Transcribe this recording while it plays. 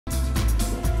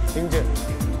林姐，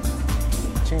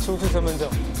请出示身份证。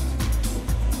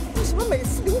为什么每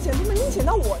次林检都能林检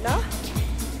到我呢？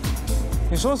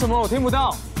你说什么？我听不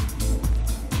到。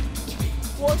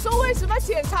我说为什么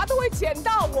检查都会检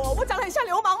到我？我长得很像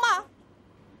流氓吗？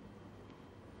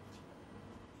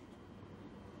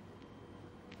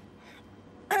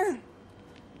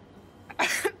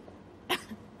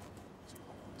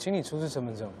请你出示身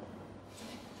份证。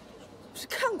不是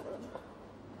看过了吗？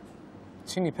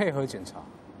请你配合检查，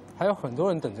还有很多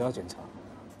人等着要检查。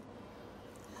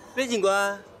魏警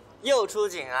官又出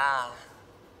警啦！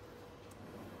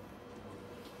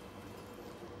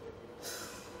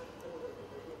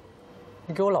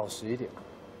你给我老实一点。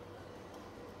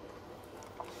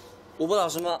我不老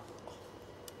实吗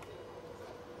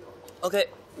 ？OK，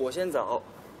 我先走。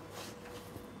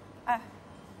哎，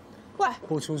喂！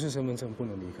不出示身份证不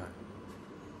能离开。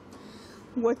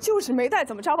我就是没带，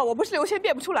怎么着吧？我不是刘谦，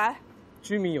辨不出来。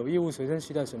居民有义务随身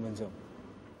携带身份证。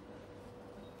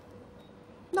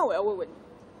那我要问问你，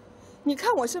你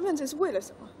看我身份证是为了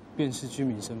什么？辨识居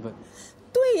民身份。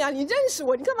对呀，你认识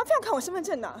我，你干嘛非要看我身份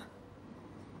证呢？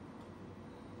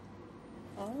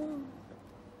哦，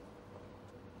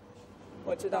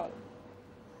我知道了。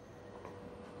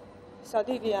小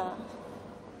弟弟啊，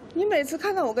你每次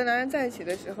看到我跟男人在一起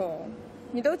的时候，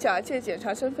你都假借检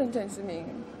查身份证之名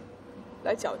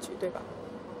来搅局，对吧？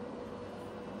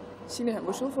心里很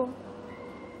不舒服。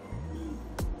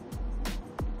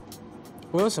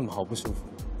我有什么好不舒服？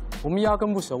我们压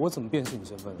根不熟，我怎么辨识你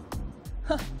身份呢？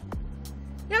哼，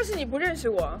要是你不认识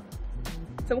我，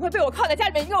怎么会被我铐在家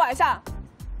里面1个晚上？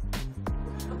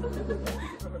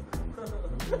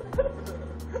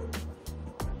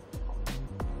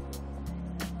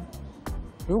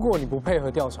如果你不配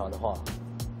合调查的话，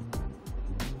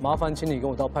麻烦请你跟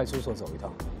我到派出所走一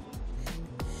趟。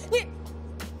你，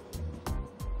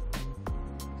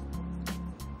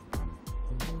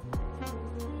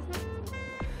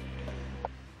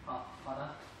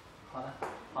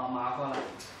好，麻烦了。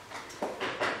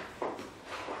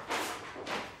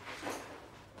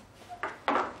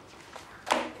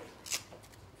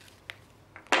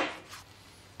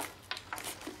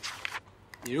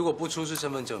你如果不出示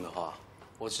身份证的话，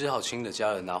我只好请你的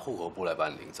家人拿户口簿来把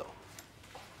你领走。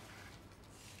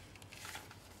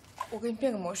我给你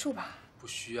变个魔术吧。不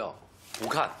需要，不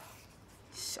看。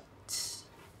小气。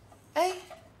哎，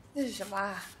那是什么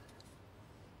啊？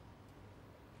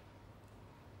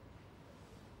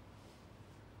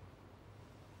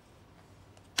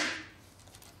你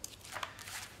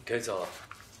可以走了。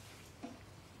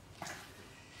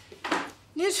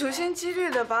你处心积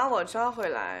虑的把我抓回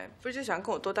来，不是就想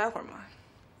跟我多待会儿吗？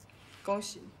恭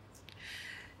喜你，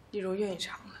你如愿以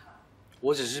偿了。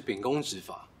我只是秉公执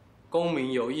法，公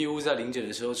民有义务在临检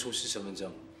的时候出示身份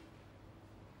证。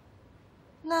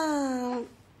那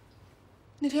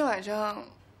天晚上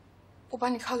我把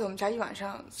你铐在我们家1晚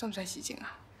上，算不算袭警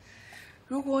啊？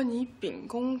如果你秉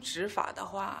公执法的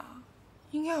话，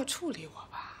应该要处理我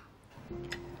吧？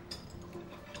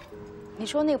你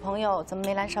说那个朋友怎么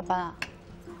没来上班啊？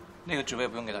那个职位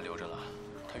不用给他留着了，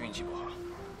他运气不好。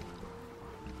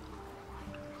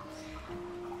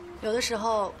有的时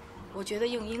候，我觉得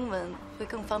用英文会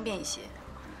更方便一些。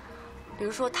比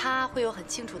如说，他会有很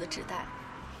清楚的指代，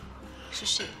是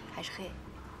she 还是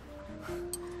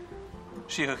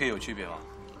he。she 和 he 有区别吗？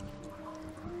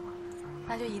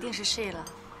那就一定是 she 了。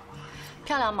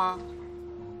漂亮吗？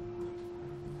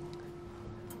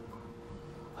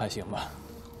还行吧。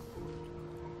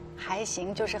还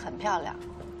行，就是很漂亮。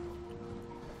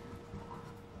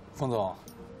冯总，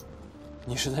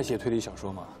你是在写推理小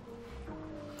说吗？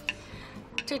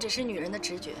这只是女人的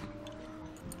直觉。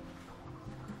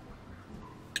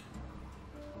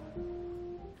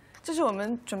这是我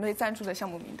们准备赞助的项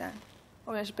目名单，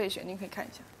后面是备选，您可以看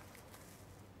一下。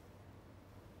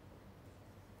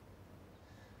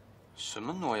什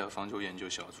么诺亚方舟研究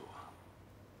小组啊？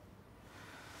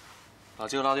把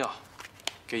这个拉掉，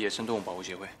给野生动物保护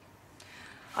协会。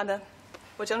好的，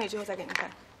我整理之后再给您看。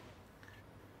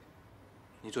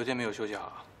你昨天没有休息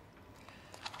好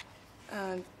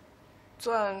啊？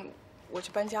昨晚我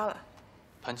去搬家了。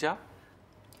搬家？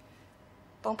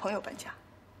帮朋友搬家。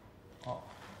哦。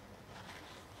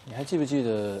你还记不记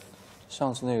得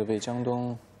上次那个被江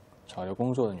东炒掉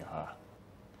工作的女孩？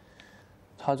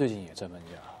她最近也在搬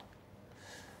家。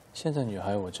现在女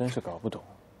孩我真是搞不懂。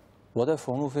我在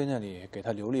冯路飞那里给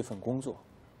她留了一份工作，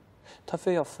她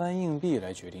非要翻硬币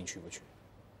来决定去不去。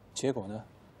结果呢，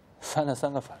翻了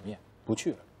3个反面，不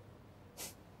去了。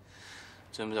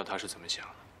真不知道她是怎么想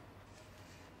的。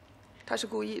他是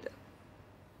故意的。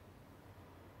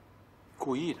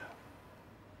故意的？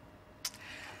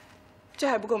这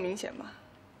还不够明显吗？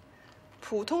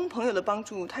普通朋友的帮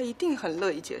助，他一定很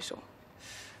乐意接受。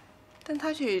但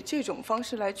他却以这种方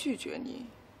式来拒绝你，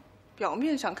表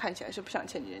面上看起来是不想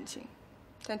欠你人情，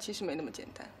但其实没那么简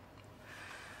单。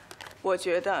我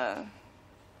觉得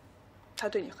他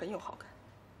对你很有好感。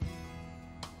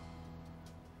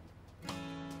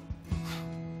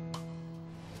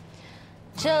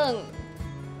正，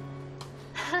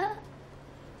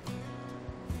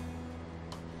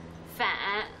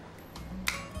反，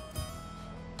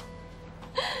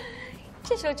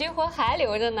这手绝活还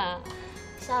留着呢。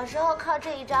小时候靠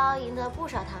这一招赢得不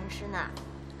少糖吃呢。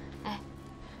哎，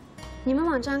你们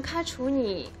网站开除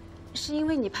你，是因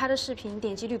为你拍的视频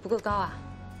点击率不够高啊？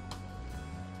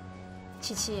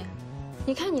七七，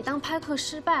你看你当拍客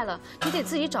失败了，你得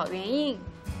自己找原因。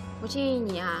我建议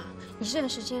你啊，你这段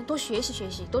时间多学习学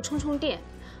习，多充充电，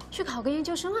去考个研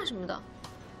究生啊什么的。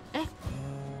哎，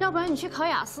要不然你去考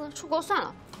雅思，出国算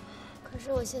了。可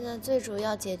是我现在最主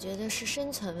要解决的是生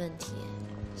存问题。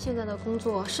现在的工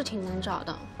作是挺难找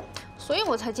的，所以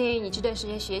我才建议你这段时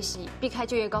间学习，避开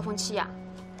就业高峰期呀。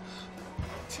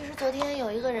其实昨天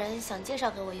有一个人想介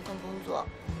绍给我一份工作，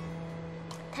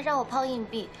他让我抛硬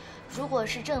币，如果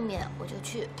是正面我就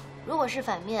去，如果是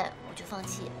反面我就放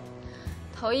弃。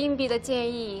投硬币的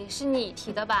建议是你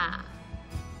提的吧？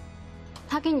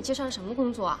他给你介绍什么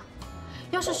工作啊？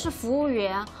要是服务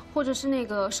员或者是那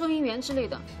个收银员之类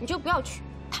的，你就不要去，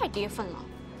太跌份了。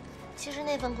其实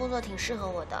那份工作挺适合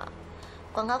我的，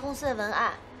广告公司的文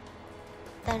案，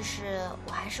但是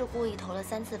我还是故意投了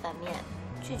3次反面，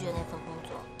拒绝那份工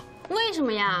作。为什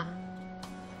么呀？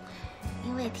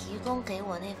因为提供给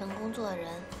我那份工作的人，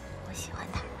我喜欢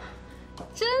他。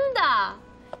真的？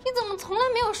你怎么从来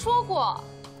没有说过？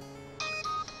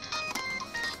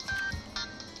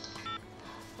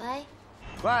喂，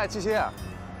喂，七七，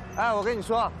哎，我跟你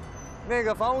说，那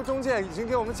个房屋中介已经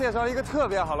给我们介绍了一个特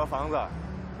别好的房子，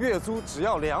月租只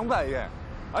要200元，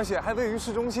而且还位于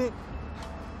市中心。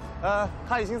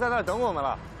他已经在那儿等我们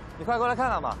了，你快过来看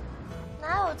看吧。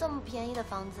哪有这么便宜的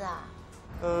房子啊？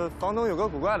房东有个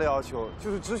古怪的要求，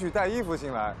就是只许带衣服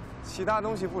进来，其他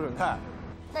东西不准带。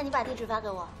那你把地址发给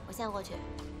我，我现在过去。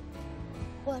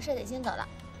我有事得先走了，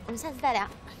我们下次再聊。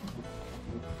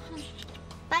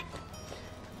拜。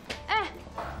哎，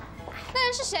那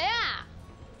人是谁啊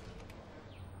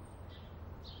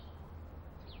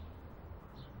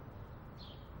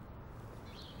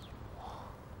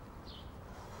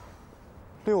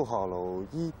？6号楼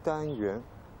1单元。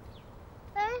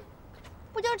哎，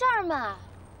不就这儿吗？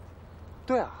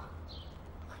对啊。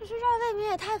可是这儿未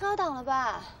免也太高档了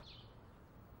吧？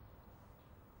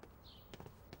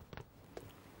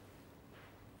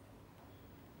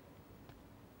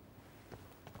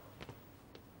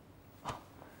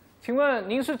请问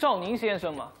您是赵宁先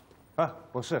生吗？啊，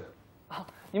我是。好，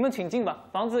你们请进吧，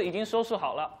房子已经收拾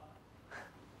好了。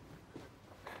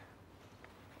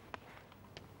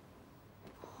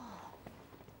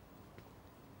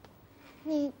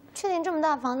你确定这么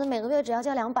大房子每个月只要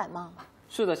交200吗？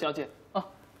是的，小姐。哦，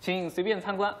请随便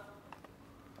参观。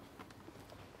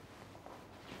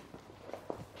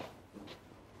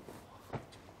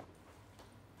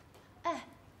哎，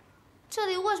这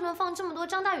里为什么放这么多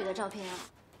张大宇的照片啊？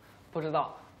不知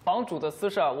道，房主的私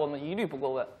事我们一律不过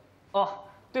问。哦，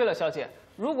对了，小姐，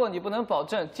如果你不能保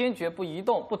证坚决不移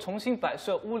动、不重新摆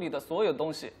设屋里的所有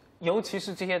东西，尤其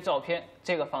是这些照片，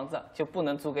这个房子就不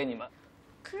能租给你们。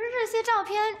可是这些照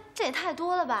片，这也太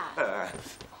多了吧？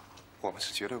我们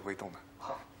是绝对不会动的。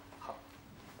好，好。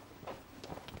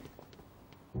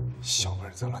小辈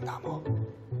儿在乱打猫。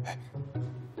哎，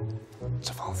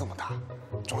这房子这么大，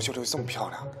装修的又这么漂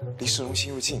亮，离市中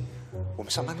心又近，我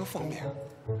们上班多方便啊！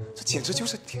这简直就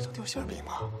是天上掉馅饼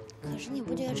嘛！可是你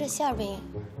不觉得这馅饼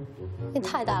也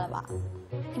太大了吧？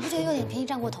你不觉得有点便宜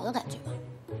占过头的感觉吗？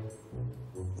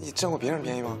你占过别人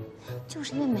便宜吗？就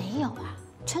是因为没有啊，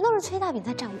全都是崔大饼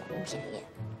在占我们便宜。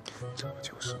这不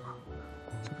就是吗？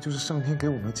这不就是上天给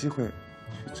我们的机会，去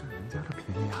占人家的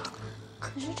便宜啊？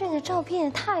可是这个照片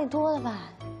也太多了吧？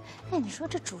那你说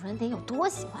这主人得有多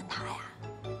喜欢他呀？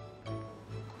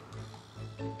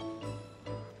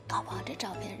搞不好这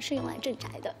照片是用来镇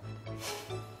宅的。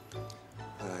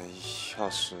要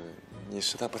是你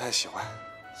实在不太喜欢，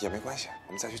也没关系，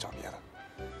我们再去找别的。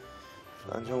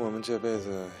反正我们这辈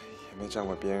子也没占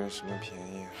过别人什么便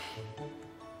宜。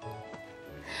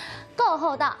够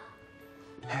厚道。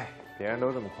哎，别人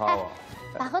都这么夸我。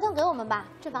把合同给我们吧，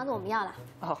这房子我们要了。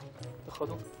好，合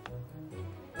同。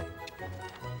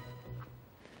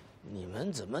你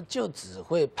们怎么就只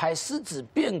会拍狮子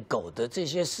变狗的这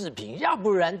些视频？要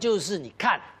不然就是你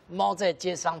看猫在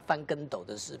街上翻跟斗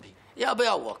的视频。要不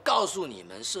要我告诉你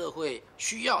们，社会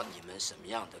需要你们什么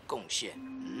样的贡献？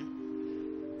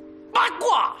八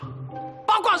卦，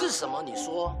八卦是什么？你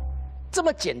说，这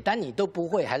么简单你都不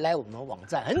会，还来我们网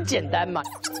站？很简单嘛。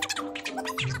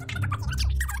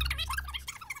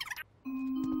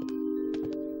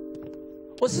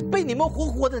我是被你们活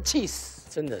活的气死，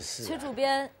真的是。崔主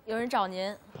编，有人找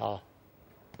您。好。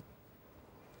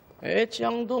哎，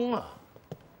江东啊，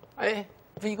哎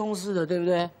，V 公司的对不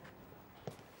对？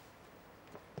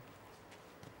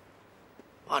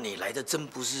啊，你来的真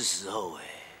不是时候哎！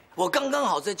我刚刚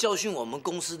好在教训我们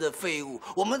公司的废物，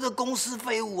我们的公司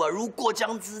废物啊，如过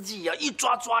江之鲫啊，一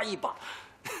抓抓一把。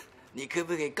你可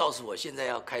不可以告诉我现在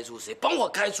要开除谁？帮我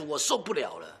开除，我受不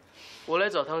了了。我来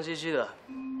找汤七七的。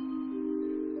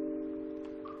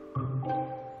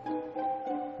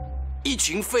一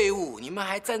群废物，你们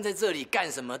还站在这里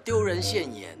干什么？丢人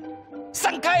现眼！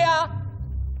闪开啊！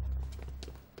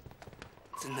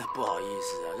真的不好意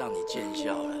思啊，让你见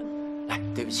笑了。来，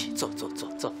对不起，坐。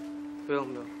不用。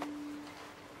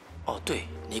哦，对，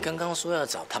你刚刚说要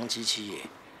找汤七七耶，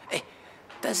哎，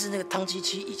但是那个汤七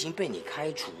七已经被你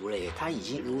开除了耶，他已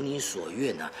经如你所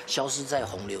愿啊，消失在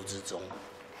洪流之中。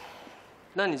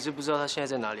那你知不知道他现在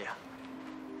在哪里啊？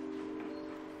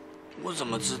我怎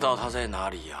么知道他在哪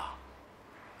里啊？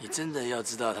你真的要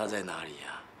知道他在哪里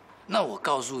啊？那我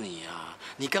告诉你啊，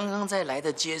你刚刚在来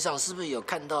的街上，是不是有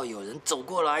看到有人走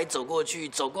过来走过去，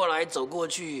走过来走过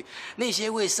去？那些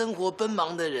为生活奔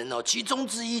忙的人哦，其中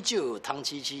之一就有汤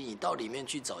七七，你到里面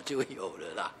去找就有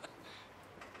了啦。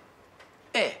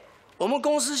哎，我们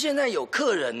公司现在有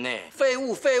客人呢，废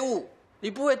物，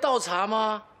你不会倒茶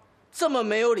吗？这么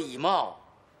没有礼貌。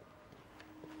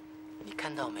你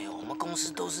看到没有？我们公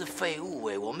司都是废物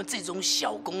哎，我们这种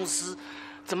小公司。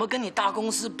怎么跟你大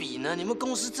公司比呢？你们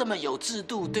公司这么有制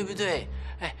度，对不对？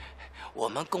哎，我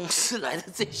们公司来的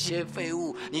这些废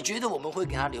物，你觉得我们会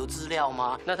给他留资料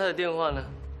吗？那他的电话呢？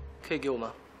可以给我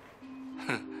吗？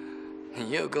哼，你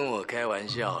又跟我开玩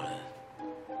笑了。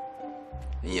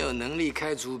你有能力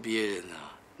开除别人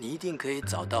啊，你一定可以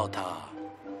找到他，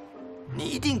你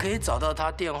一定可以找到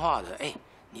他电话的。哎，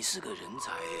你是个人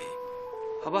才哎。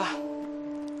好吧，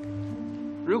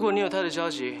如果你有他的消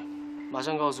息，马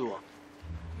上告诉我。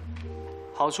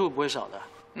好处不会少的。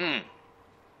嗯，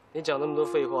你讲那么多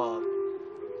废话，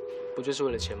不就是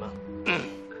为了钱吗？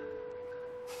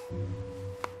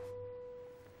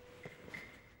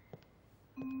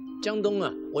江东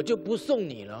啊，我就不送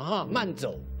你了哈，慢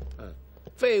走。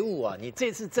废物啊，你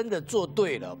这次真的做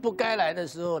对了，不该来的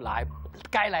时候来，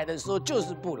该来的时候就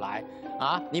是不来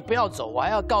啊！你不要走，我还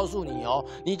要告诉你哦，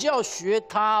你就要学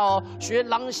他哦，学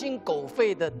狼心狗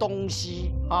肺的东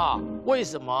西啊！为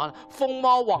什么？疯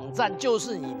猫网站就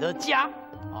是你的家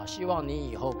啊！希望你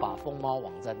以后把疯猫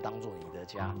网站当做你的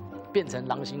家，变成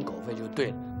狼心狗肺就对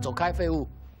了。走开，废物！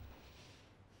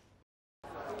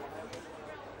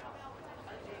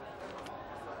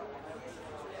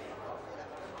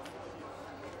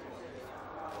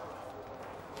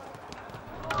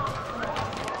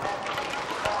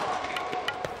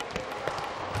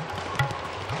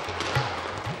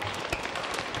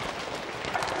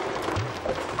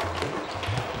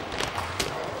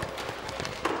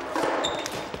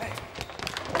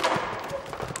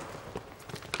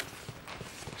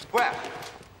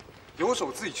有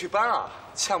手自己去搬啊！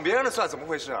抢别人的算怎么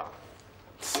回事啊？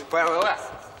喂！好了，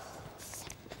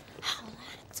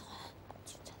走了，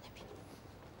去在那边。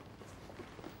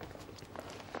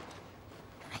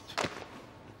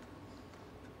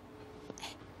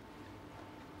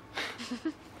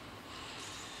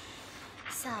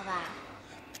笑吧，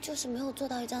不就是没有坐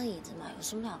到一张椅子吗？有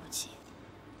什么了不起？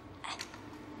哎，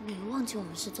你忘记我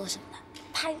们是做什么的？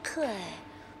拍客哎，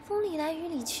风里来雨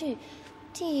里去。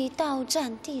地道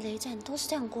战、地雷战都是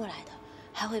这样过来的，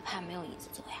还会怕没有椅子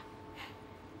坐呀？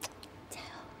加油！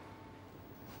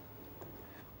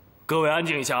各位安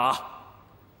静一下啊！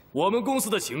我们公司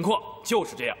的情况就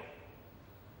是这样。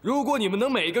如果你们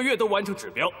能每个月都完成指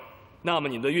标，那么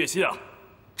你们的月薪啊，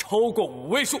超过5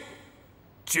位数，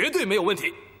绝对没有问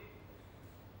题。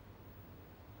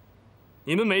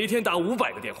你们每一天打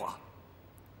500个电话，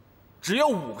只要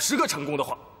50个成功的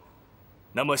话，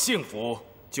那么幸福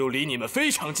就离你们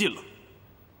非常近了。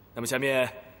那么下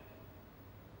面，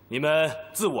你们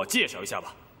自我介绍一下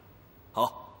吧。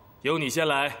好，由你先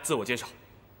来自我介绍。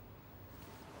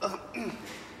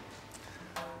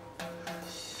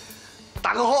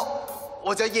大家好，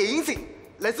我叫叶英晴，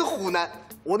来自湖南。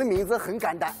我的名字很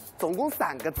简单，总共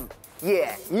3个字：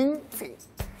叶英晴。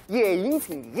叶英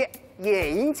晴的叶，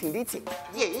叶英晴的晴，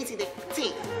叶英晴的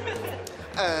晴。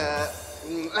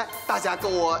来，大家跟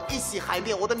我一起喊一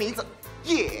遍我的名字。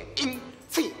叶英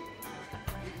晴，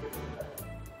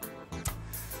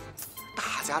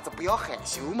大下子不要害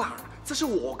羞嘛，这是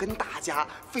我跟大家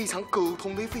非常沟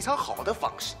通的非常好的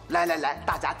方式。来来来，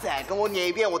大家再跟我念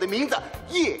一遍我的名字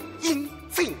叶英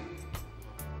庆。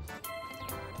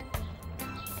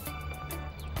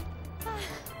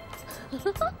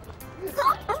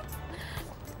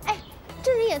哎，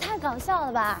这人也太搞笑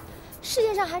了吧！世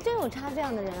界上还真有他这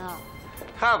样的人啊！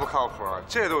太不靠谱了，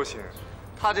这都行。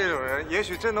他这种人，也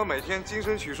许真能每天精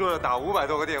神曲硕的打500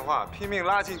多个电话，拼命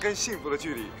拉近跟幸福的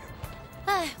距离。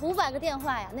哎，500个电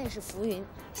话呀，那是浮云，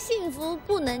幸福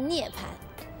不能涅槃。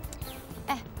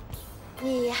哎，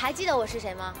你还记得我是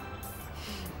谁吗？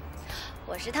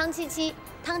我是汤七七，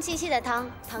汤七七的汤，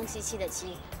汤七七的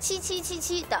七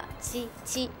，7777的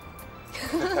77。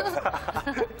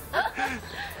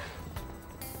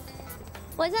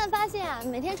我现在发现啊，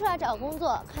每天出来找工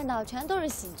作，看到全都是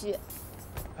喜剧。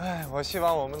哎，我希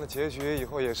望我们的结局以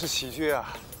后也是喜剧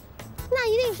啊。那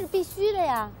一定是必须的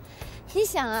呀！你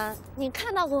想啊，你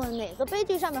看到过哪个悲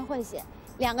剧上面会写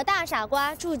2个大傻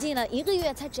瓜住进了1个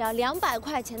月才只要200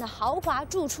块钱的豪华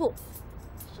住处？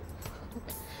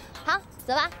好，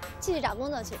走吧，继续找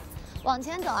工作去。往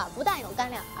前走啊，不但有干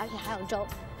粮，而且还有粥。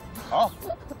好，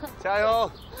加油！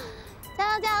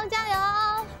加油！加油！加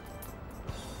油！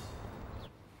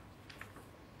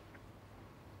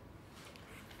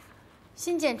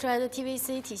新剪出来的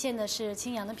TVC 体现的是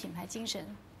青阳的品牌精神、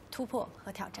突破和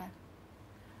挑战。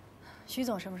徐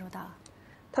总什么时候到？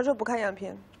他说不看样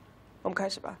片，我们开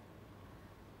始吧。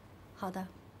好的。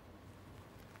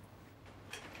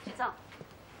徐总，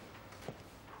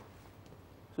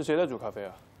是谁在煮咖啡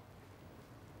啊？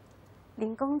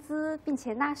领工资并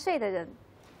且纳税的人。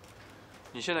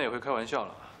你现在也会开玩笑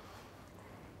了。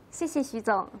谢谢徐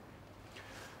总。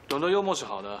懂得幽默是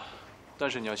好的，但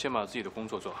是你要先把自己的工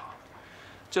作做好。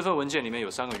这份文件里面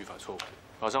有3个语法错误，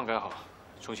马上改好，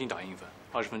重新打印一份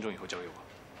，20分钟以后交给我。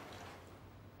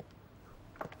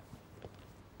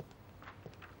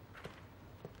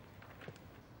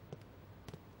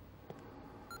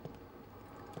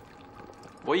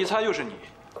我一猜又是你。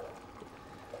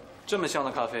这么香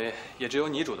的咖啡，也只有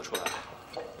你煮得出来。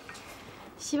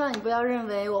希望你不要认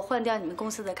为我换掉你们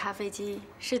公司的咖啡机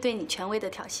是对你权威的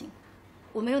挑衅，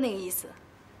我没有那个意思。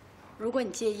如果你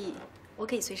介意，我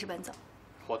可以随时搬走。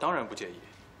我当然不介意。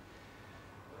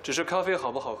只是咖啡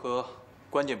好不好喝，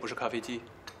关键不是咖啡机，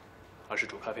而是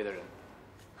煮咖啡的人。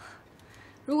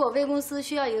如果微公司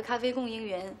需要一个咖啡供应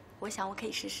员，我想我可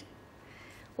以试试。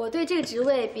我对这个职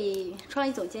位比创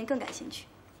意总监更感兴趣。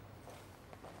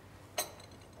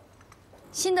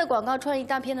新的广告创意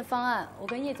大片的方案，我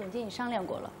跟叶总经理商量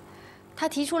过了，他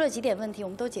提出了几点问题，我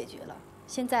们都解决了。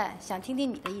现在想听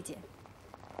听你的意见。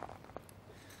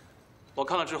我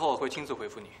看了之后会亲自回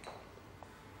复你。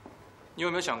你有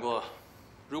没有想过，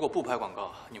如果不拍广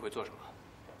告，你会做什么？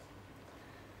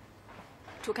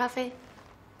煮咖啡。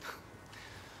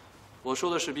我说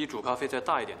的是比煮咖啡再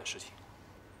大一点的事情。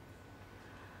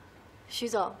徐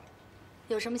总，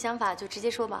有什么想法就直接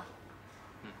说吧。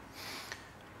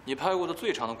你拍过的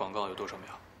最长的广告有多少秒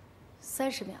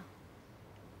？30秒。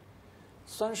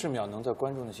30秒能在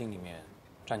观众的心里面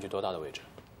占据多大的位置？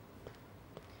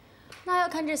那要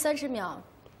看这30秒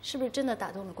是不是真的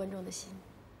打动了观众的心。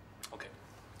OK。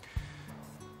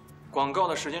广告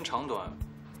的时间长短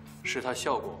是它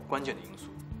效果关键的因素。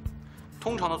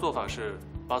通常的做法是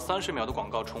把30秒的广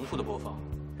告重复的播放，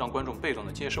让观众被动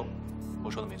的接受。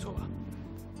我说的没错吧？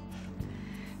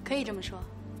可以这么说。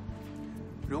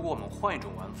如果我们换一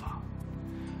种玩法，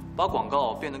把广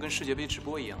告变得跟世界杯直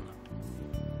播一样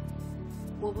呢？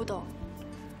我不懂。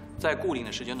在固定的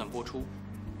时间段播出，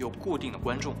有固定的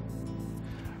观众，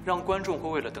让观众会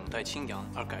为了等待青阳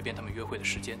而改变他们约会的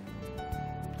时间。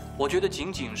我觉得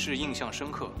仅仅是印象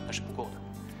深刻那是不够的，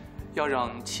要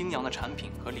让青阳的产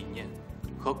品和理念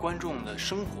和观众的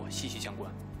生活息息相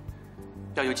关，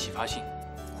要有启发性、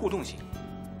互动性，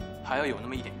还要有那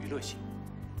么一点娱乐性。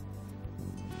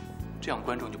这样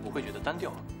观众就不会觉得单调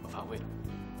和乏味了。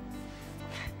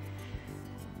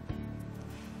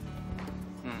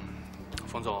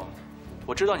冯总，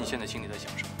我知道你现在心里在想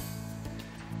什么。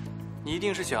你一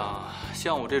定是想，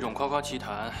像我这种夸夸其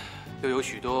谈，又有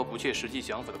许多不切实际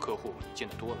想法的客户，你见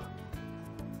得多了，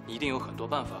你一定有很多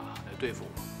办法来对付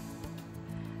我。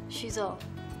徐总，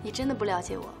你真的不了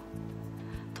解我。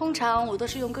通常我都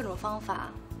是用各种方法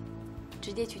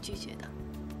直接去拒绝的，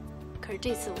可是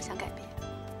这次我想改变。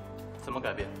怎么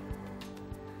改变？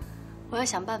我要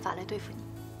想办法来对付你。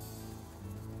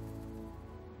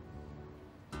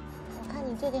我看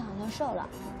你最近好像瘦了。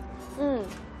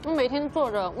我每天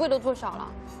坐着，胃都坐小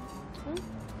了。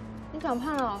你长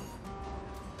胖了。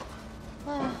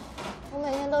哎，我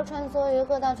每天都穿梭于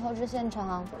各大求职现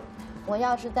场，我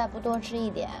要是再不多吃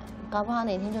一点，搞不好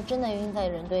哪天就真的晕在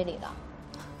人堆里了。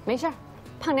没事儿，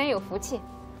胖点有福气。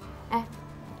哎，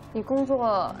你工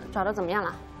作找的怎么样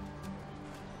了？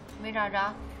没找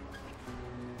着。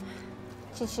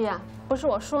七七呀，不是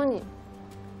我说你，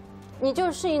你就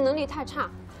是适应能力太差。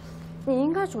你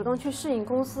应该主动去适应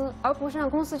公司，而不是让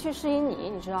公司去适应你，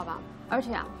你知道吧？而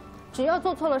且啊，只要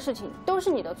做错了事情，都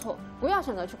是你的错，不要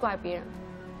想着去怪别人。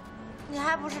你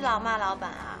还不是老骂老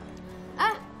板啊？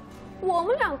哎，我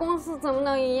们俩公司怎么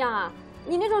能一样啊？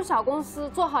你那种小公司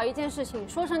做好一件事情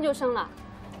说升就升了，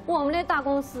我们那大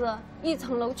公司一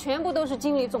层楼全部都是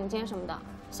经理、总监什么的，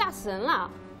吓死人了，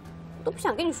我都不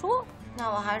想跟你说。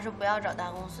那我还是不要找大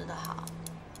公司的好，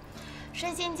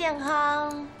身心健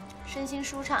康。身心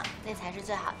舒畅，那才是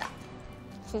最好的。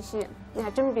七七，你还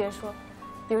真别说，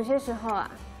有些时候啊，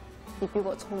你比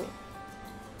我聪明。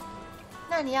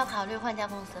那你要考虑换家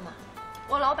公司吗？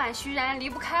我老板徐然离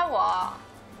不开我。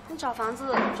你找房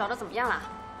子找的怎么样了？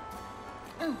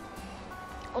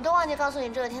我都忘记告诉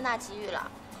你这个天大奇遇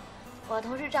了。我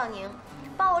同事赵宁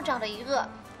帮我找了一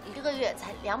个月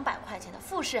才200块钱的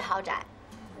复式豪宅。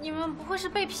你们不会是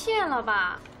被骗了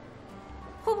吧？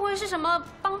会不会是什么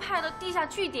帮派的地下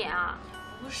据点啊？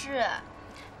不是，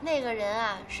那个人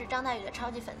啊是张大宇的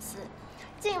超级粉丝。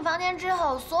进房间之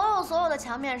后，所有的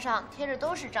墙面上贴着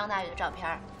都是张大宇的照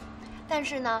片。但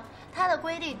是呢，他的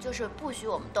规定就是不许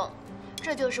我们动，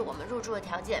这就是我们入住的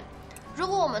条件。如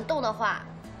果我们动的话，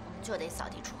我们就得扫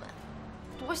地出门。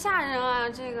多吓人啊！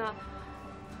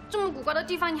这么古怪的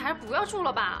地方，你还是不要住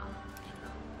了吧。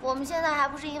我们现在还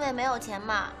不是因为没有钱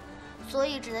嘛，所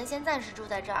以只能先暂时住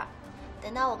在这儿。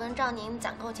等到我跟赵宁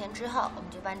攒够钱之后，我们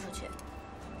就搬出去。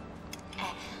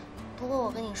哎，不过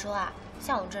我跟你说啊，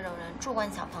像我这种人住惯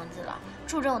小房子了，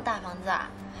住这种大房子啊，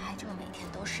还就每天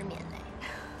都失眠呢。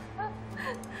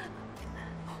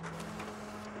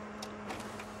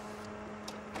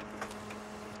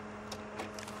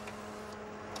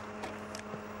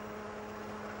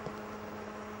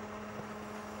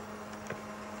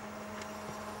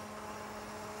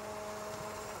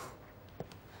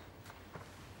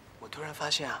突然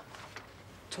发现啊，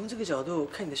从这个角度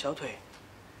看你的小腿，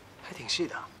还挺细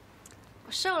的。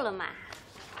我瘦了嘛。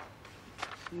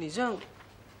你这样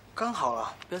刚好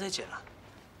了，不要再减了。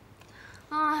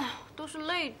哎，都是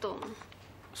累的。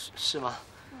是吗？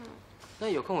那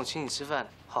有空我请你吃饭，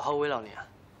好好慰劳你啊。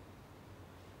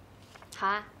好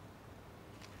啊。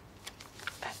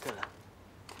哎，对了，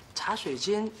茶水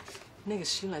间那个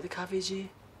新来的咖啡机，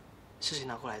是谁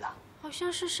拿过来的？好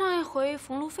像是上一回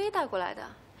冯璐菲带过来的。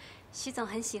徐总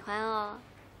很喜欢哦。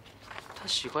他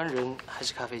喜欢人还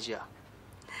是咖啡机啊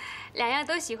？2样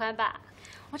都喜欢吧。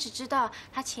我只知道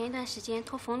他前一段时间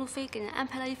托冯璐菲给人安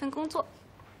排了一份工作。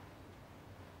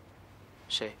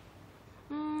谁？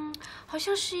好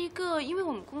像是一个因为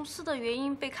我们公司的原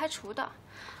因被开除的，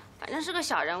反正是个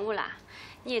小人物啦。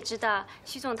你也知道，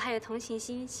徐总他有同情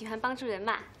心，喜欢帮助人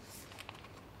嘛。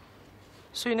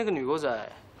所以那个女狗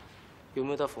仔有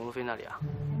没有到冯璐菲那里啊？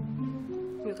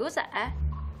女狗仔？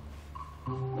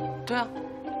对啊，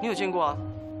你有见过啊？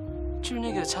就是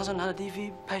那个常常拿着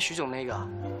DV 拍徐总那个，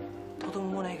偷偷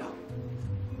摸摸那个。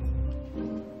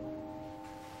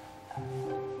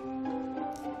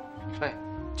哎，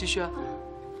继续啊。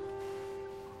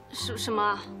什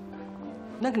么？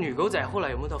那个女狗仔后来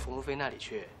有没有到冯璐菲那里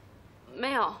去？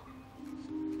没有。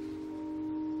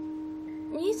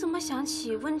你怎么想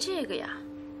起问这个呀？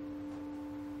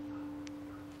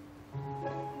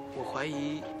我怀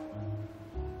疑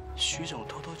徐总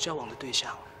偷偷交往的对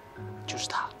象就是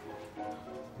他。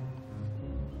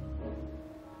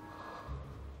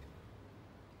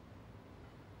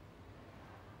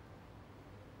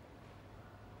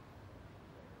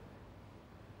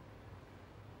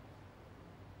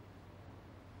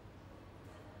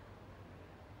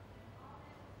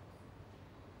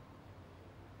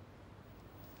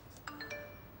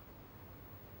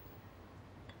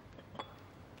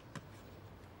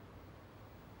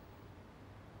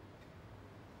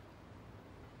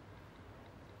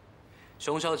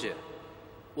熊小姐，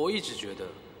我一直觉得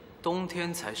冬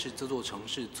天才是这座城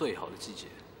市最好的季节。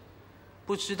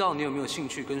不知道你有没有兴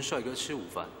趣跟帅哥吃午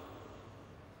饭？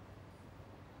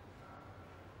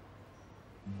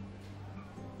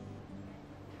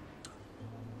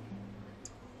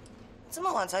这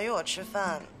么晚才约我吃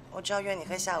饭，我就要约你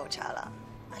喝下午茶了。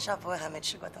马上不会还没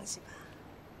吃过东西吧？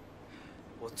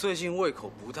我最近胃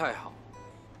口不太好，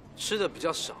吃的比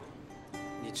较少。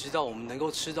你知道我们能够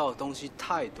吃到的东西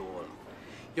太多了。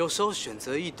有时候选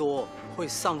择一多，会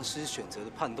丧失选择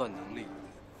的判断能力。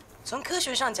从科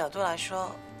学上角度来说，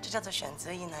这叫做选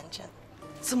择疑难症。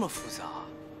这么复杂？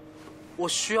我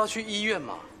需要去医院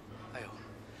吗？哎呦，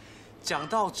讲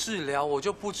到治疗，我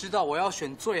就不知道我要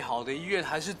选最好的医院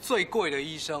还是最贵的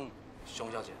医生。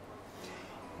熊小姐，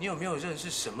你有没有认识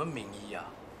什么名医啊？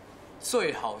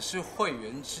最好是会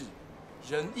员制，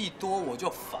人一多我就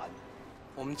烦。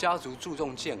我们家族注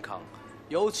重健康，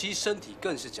尤其身体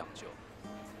更是讲究。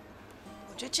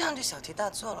我觉得这样就小题大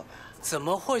做了吧？怎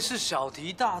么会是小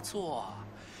题大做啊？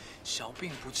小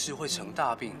病不治会成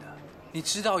大病的。你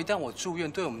知道一旦我住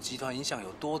院，对我们集团影响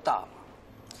有多大吗？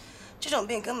这种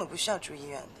病根本不需要住医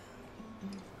院的。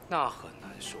那很难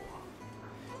说啊，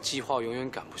计划永远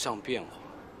赶不上变化。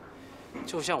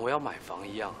就像我要买房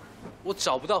一样，我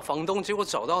找不到房东，结果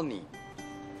找到你，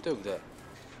对不对？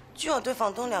据我对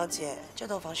房东了解，这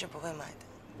栋房是不会买的。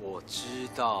我知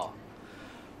道，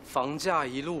房价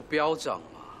一路飙涨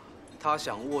嘛，他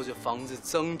想握着房子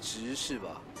增值是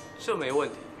吧？这没问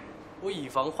题，我以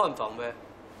房换房呗。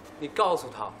你告诉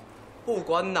他，不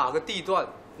管哪个地段、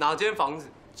哪间房子，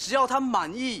只要他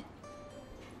满意，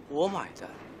我买单。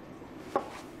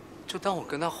就当我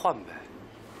跟他换呗，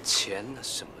钱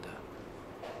什么的，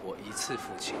我一次付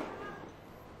清。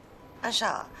安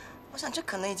少，我想这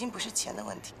可能已经不是钱的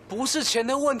问题。不是钱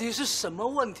的问题是什么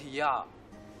问题呀？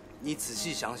你仔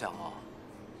细想想哦，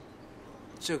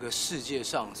这个世界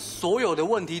上所有的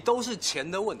问题都是钱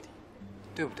的问题，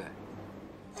对不对？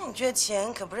那你觉得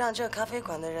钱可不让这个咖啡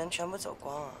馆的人全部走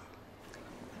光啊？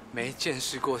没见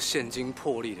识过现金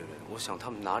魄力的人，我想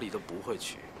他们哪里都不会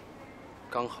去。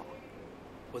刚好，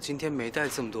我今天没带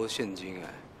这么多现金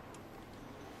哎。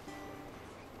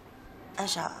安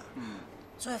少，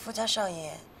作为富家少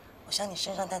爷，我想你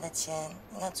身上带的钱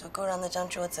应该足够让那张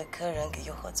桌子客人给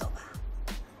诱惑走吧？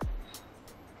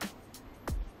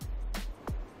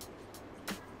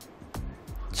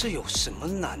这有什么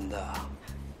难的啊？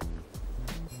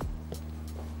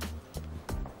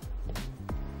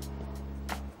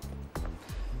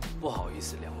不好意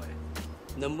思，两位，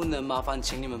能不能麻烦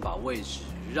请你们把位置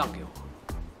让给我？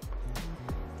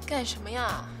干什么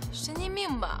呀？神经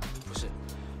病吧？不是，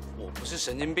我不是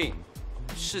神经病，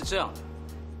是这样的，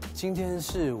今天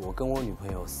是我跟我女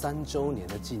朋友3周年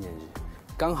的纪念日，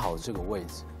刚好这个位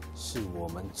置是我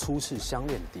们初次相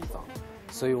恋的地方，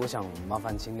所以我想麻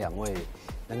烦请两位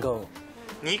能够……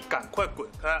你赶快滚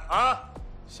开啊！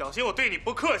小心我对你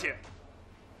不客气。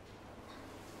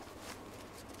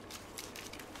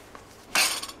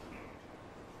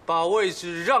把位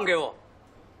置让给我！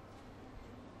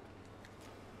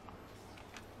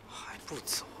还不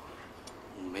走？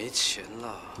我没钱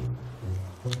了。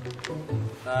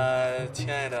那亲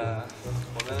爱的，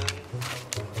我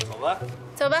们走吧。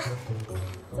走吧，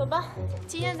走吧。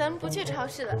今天咱们不去超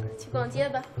市了，去逛街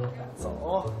吧。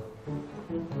走。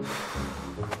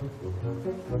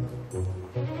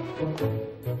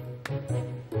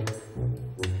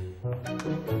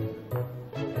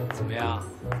怎么样？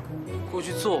过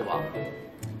去坐吧。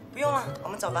不用了，我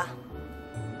们走吧。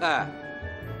哎，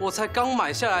我才刚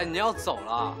买下来，你要走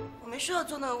了？我没说要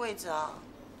坐那个位置啊，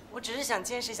我只是想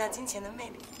见识一下金钱的魅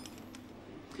力。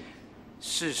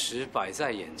事实摆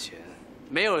在眼前，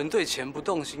没有人对钱不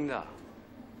动心的。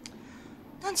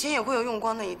但钱也会有用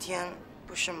光的一天，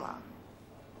不是吗？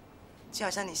就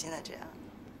好像你现在这样。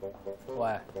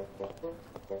喂，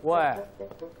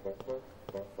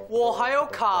我还有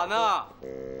卡呢。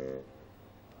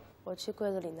我去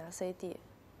柜子里拿 CD，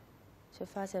 却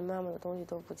发现妈妈的东西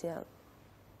都不见了。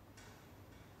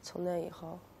从那以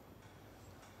后，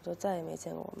我就再也没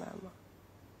见过我妈妈。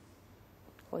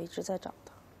我一直在找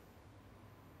她。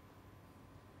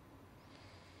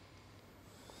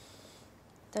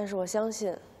但是我相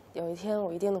信，有一天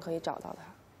我一定可以找到她。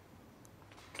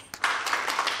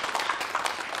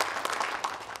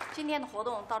今天的活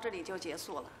动到这里就结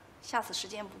束了，下次时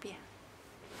间不变。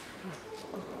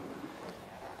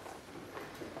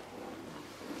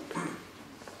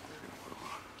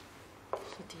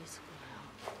是第一次过来啊。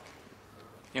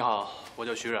你好，我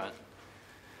叫徐然。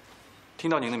听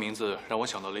到您的名字，让我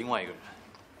想到了另外一个人，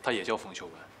他也叫冯秀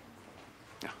文。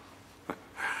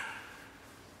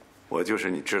我就是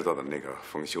你知道的那个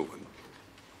冯秀文，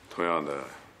同样的，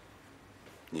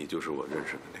你就是我认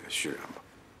识的那个徐然吧？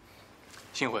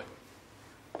幸会。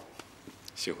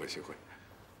幸会，幸会。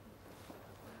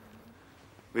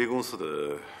微公司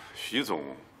的徐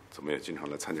总怎么也经常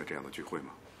来参加这样的聚会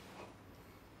吗？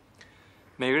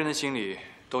每个人的心里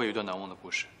都有一段难忘的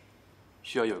故事，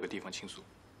需要有一个地方倾诉。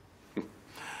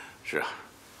是啊。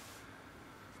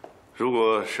如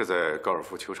果是在高尔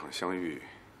夫球场相遇，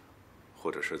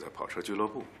或者是在跑车俱乐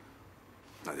部，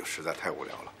那就实在太无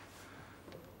聊了。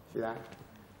徐然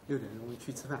，6点钟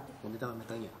去吃饭，我们在外面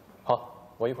等你了。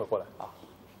好，我一会儿过来啊。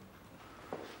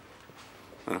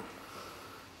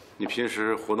你平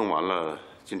时活动完了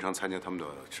经常参加他们的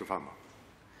吃饭吗？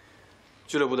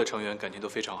俱乐部的成员感情都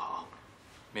非常好，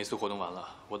每次活动完了，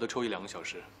我都抽1、2个小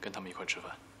时跟他们一块吃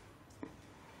饭。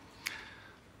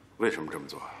为什么这么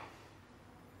做？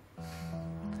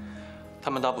他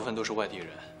们大部分都是外地人，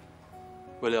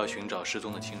为了要寻找失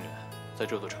踪的亲人，在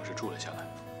这座城市住了下来。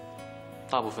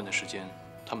大部分的时间，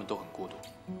他们都很孤独。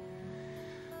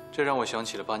这让我想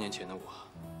起了8年前的我。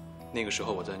那个时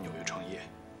候我在纽约创业，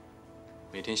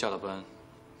每天下了班，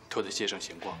都在街上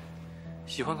闲逛，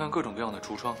喜欢看各种各样的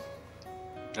橱窗，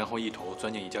然后一头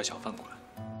钻进一家小饭馆，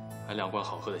买2罐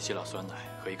好喝的希腊酸奶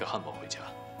和1个汉堡回家。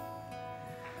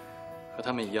和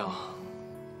他们一样，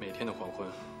每天的黄昏，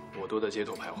我都在街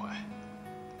头徘徊。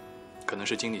可能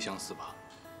是经历相似吧，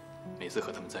每次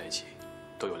和他们在一起，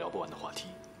都有聊不完的话题。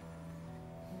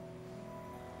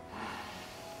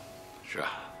是啊。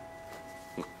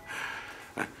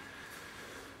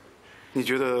你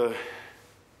觉得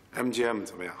MGM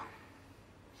怎么样？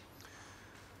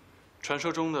传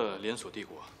说中的连锁帝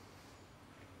国。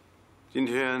今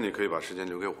天你可以把时间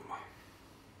留给我吗？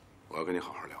我要跟你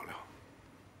好好聊聊。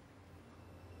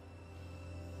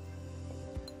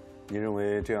你认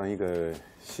为这样一个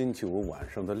星期5晚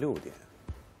上的6点，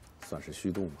算是虚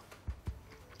度吗？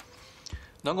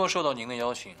能够受到您的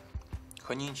邀请，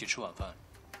和您一起吃晚饭，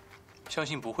相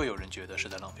信不会有人觉得是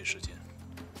在浪费时间。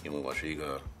因为我是一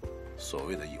个所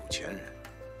谓的有钱人。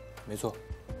没错。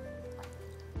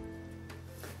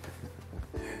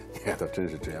你还倒真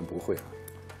是直言不讳啊。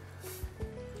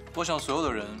我想所有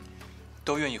的人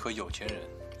都愿意和有钱人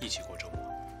一起过周末。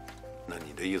那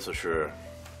你的意思是，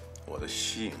我的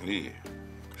吸引力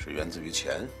是源自于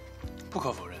钱？不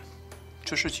可否认，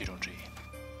这是其中之一。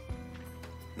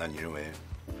那你认为，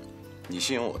你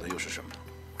吸引我的又是什么呢？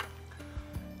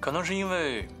可能是因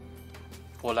为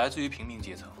我来自于平民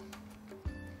阶层，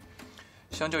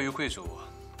相较于贵族，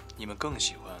你们更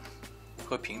喜欢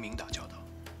和平民打交道，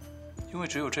因为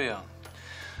只有这样，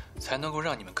才能够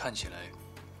让你们看起来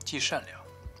既善良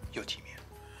又体面。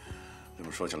这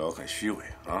么说起来，我很虚伪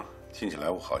啊，听起来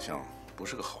我好像不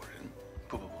是个好人。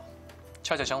不，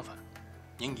恰恰相反，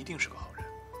您一定是个好人。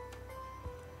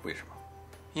为什么？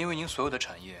因为您所有的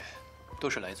产业都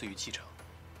是来自于继承。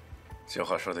这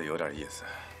话说的有点意思。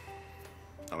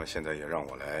那么现在也让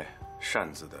我来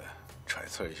擅自的揣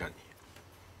测一下你。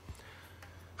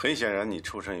很显然，你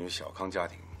出身于小康家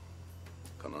庭，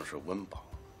可能是温饱。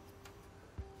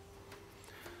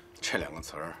这2个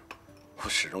词儿，我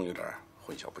始终有点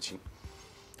混淆不清。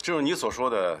正如你所说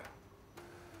的，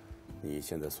你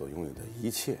现在所拥有的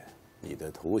一切，你的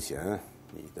头衔，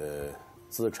你的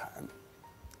资产，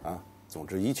啊，总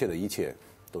之一切的一切，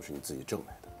都是你自己挣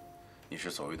来的。你是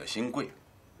所谓的新贵，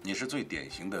你是最典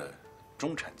型的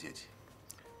中产阶级。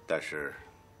但是，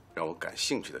让我感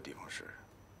兴趣的地方是，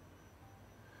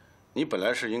你本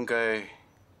来是应该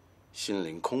心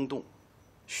灵空洞、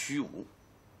虚无，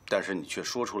但是你却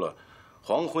说出了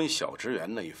黄昏小职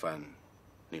员那一番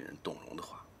令人动容的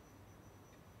话。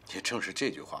也正是这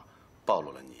句话暴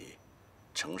露了你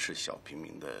城市小平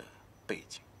民的背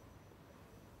景。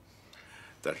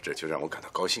但是这却让我感到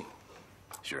高兴，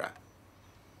徐然，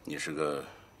你是个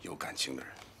有感情的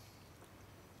人。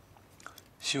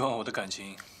希望我的感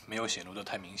情没有显露得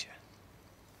太明显。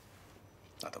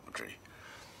那倒不至于。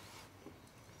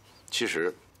其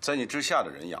实，在你之下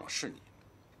的人仰视你，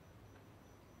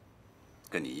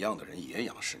跟你一样的人也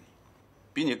仰视你，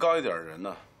比你高一点的人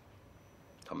呢，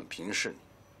他们平视你，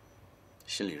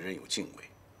心里仍有敬畏。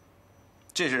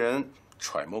这些人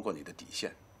揣摩过你的底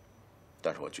线，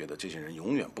但是我觉得这些人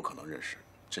永远不可能认识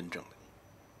真正的你。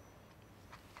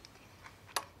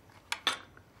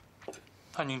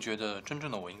那您觉得真正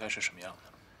的我应该是什么样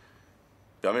的？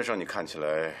表面上你看起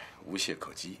来无懈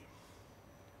可击，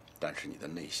但是你的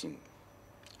内心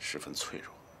十分脆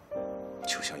弱，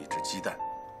就像一只鸡蛋，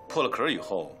破了壳以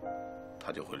后，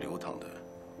它就会流淌的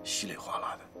稀里哗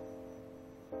啦的。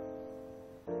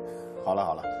好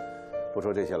了，不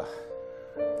说这些了，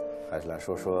还是来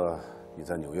说说你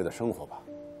在纽约的生活吧。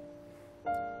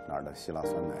哪儿的希腊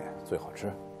酸奶最好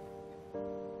吃？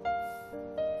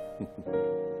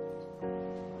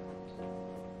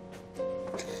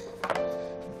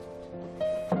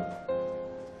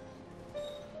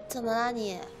怎么了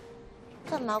你？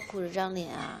干嘛苦着张脸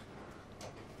啊？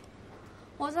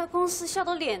我在公司笑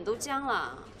得脸都僵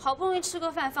了，好不容易吃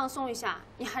个饭放松一下，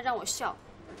你还让我笑，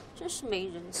真是没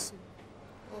人性。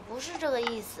我不是这个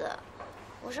意思，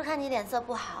我是看你脸色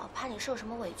不好，怕你受什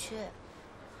么委屈。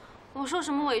我受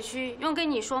什么委屈用跟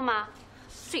你说吗？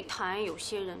最讨厌有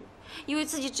些人，以为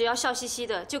自己只要笑嘻嘻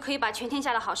的就可以把全天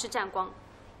下的好事占光。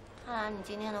看来你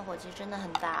今天的火气真的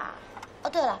很大。哦，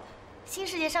对了，新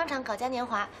世界商场搞嘉年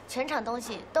华，全场东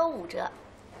西都5折，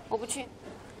我不去。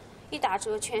一打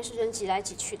折，全是人挤来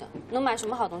挤去的，能买什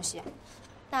么好东西啊？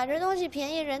打折东西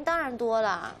便宜，人当然多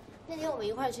了。那天我们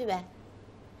一块儿去呗。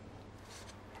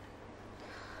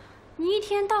你一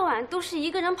天到晚都是一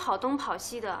个人跑东跑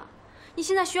西的，你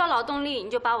现在需要劳动力，你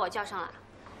就把我叫上来。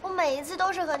我每一次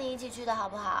都是和你一起去的，好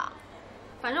不好？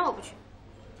反正我不去。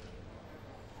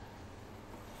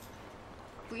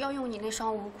不要用你那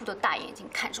双无辜的大眼睛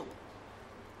看着我。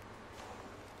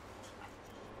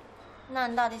那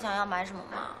你到底想要买什么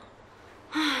嘛？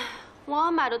唉，我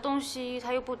要买的东西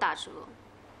它又不打折。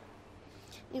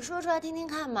你说出来听听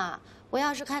看嘛。我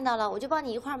要是看到了，我就帮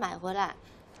你一块儿买回来。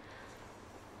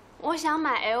我想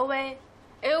买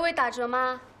LV，LV 打折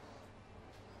吗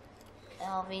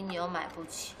 ？LV 你又买不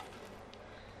起。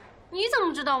你怎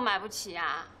么知道我买不起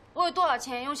呀？我有多少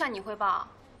钱用向你汇报？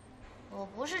我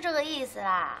不是这个意思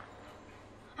啦。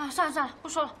啊，算了算了，不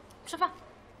说了，吃饭。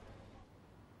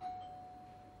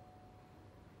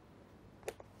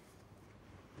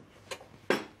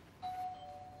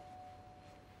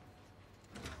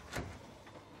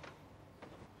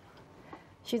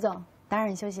徐总，打扰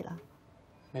你休息了。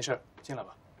没事，进来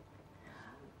吧。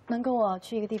能跟我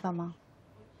去一个地方吗？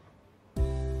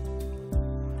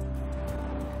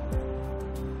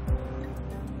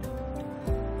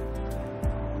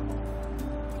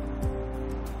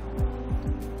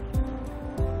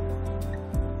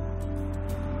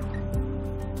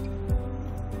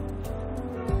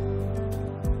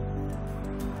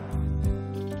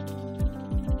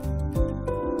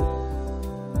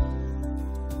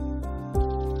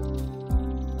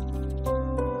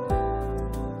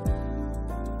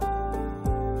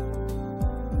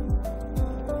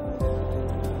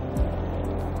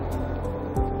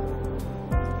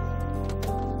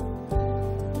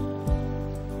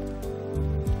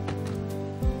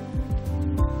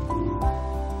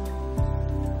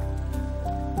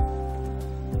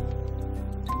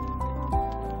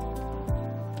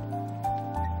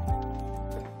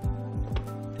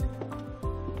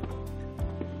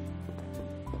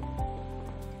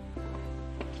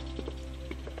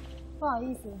不好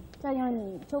意思，占用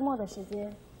你周末的时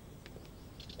间，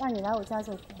让你来我家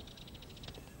做客。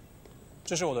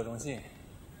这是我的荣幸。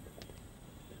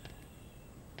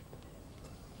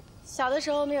小的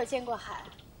时候没有见过海，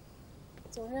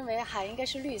总认为海应该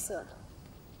是绿色的。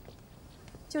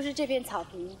就是这片草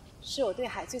坪，是我对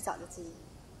海最早的记忆。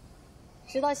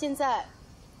直到现在，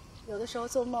有的时候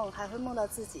做梦还会梦到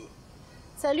自己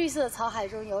在绿色的草海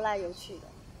中游来游去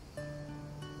的。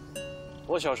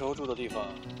我小时候住的地方，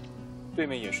对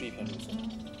面也是一片绿色。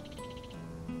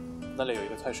那里有一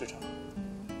个菜市场，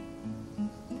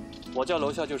我家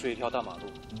楼下就是一条大马路。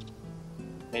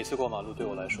每次过马路对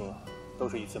我来说都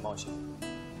是一次冒险。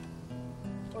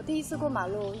我第一次过马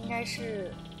路应该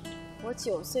是我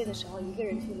9岁的时候，一个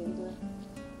人去伦敦。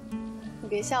你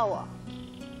别笑我，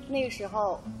那个时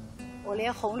候我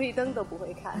连红绿灯都不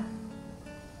会看。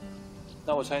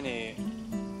那我猜你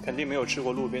肯定没有吃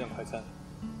过路边的快餐。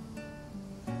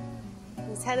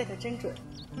你猜的可真准。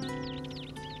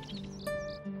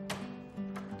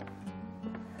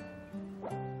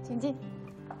请进。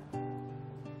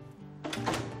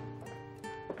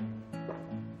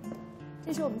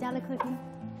这是我们家的客厅。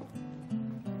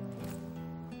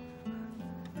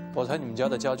我猜你们家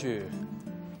的家具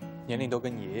年龄都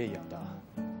跟你爷爷一样大。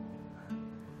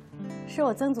是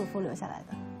我曾祖父留下来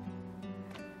的。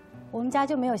我们家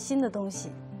就没有新的东西，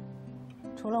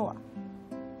除了我。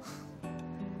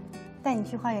带你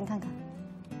去花园看看。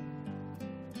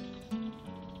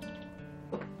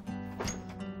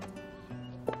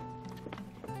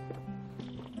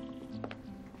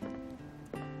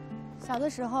小的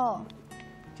时候，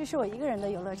这是我一个人的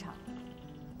游乐场。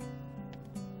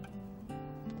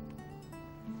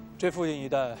这附近一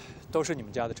带都是你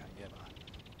们家的产业吧？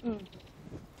嗯。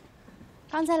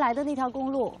刚才来的那条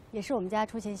公路也是我们家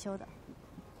出钱修的。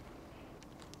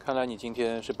看来你今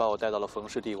天是把我带到了冯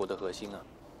氏帝国的核心啊。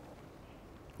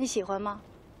你喜欢吗？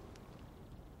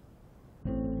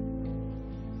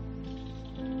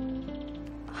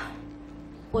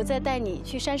我再带你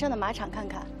去山上的马场看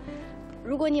看。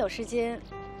如果你有时间，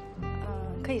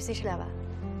可以随时来玩。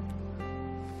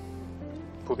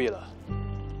不必了，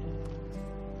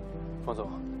冯总。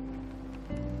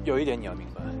有一点你要明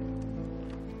白，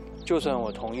就算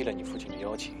我同意了你父亲的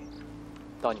邀请，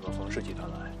到你们冯氏集团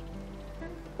来，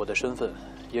我的身份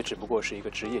也只不过是一个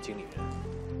职业经理人。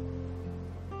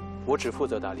我只负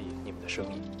责打理你们的生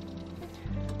意。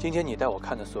今天你带我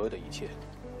看的所有的一切，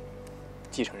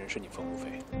继承人是你冯如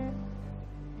飞。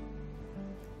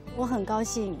我很高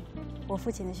兴，我父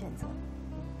亲的选择。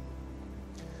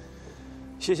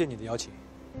谢谢你的邀请，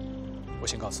我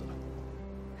先告辞了。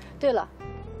对了，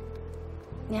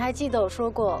你还记得我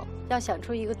说过要想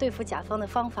出一个对付甲方的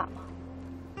方法吗？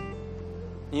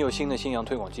你有新的新阳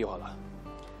推广计划了？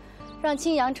让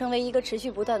青阳成为一个持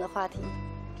续不断的话题，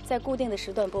在固定的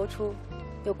时段播出，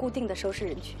有固定的收视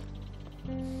人群。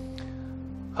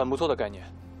很不错的概念，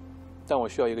但我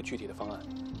需要一个具体的方案。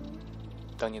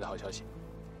等你的好消息。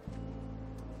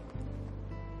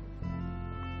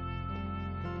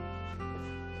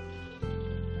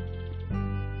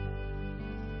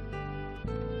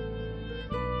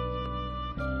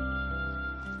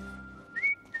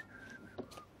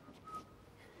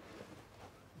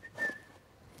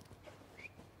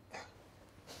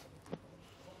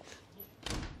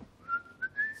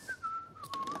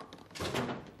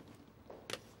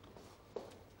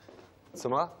怎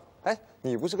么了？哎，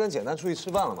你不是跟简单出去吃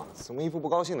饭了吗？怎么一副不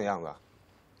高兴的样子？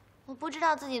我不知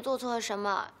道自己做错了什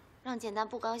么，让简单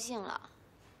不高兴了。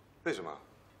为什么？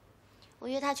我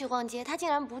约他去逛街，他竟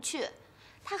然不去。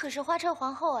他可是花车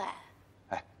皇后哎。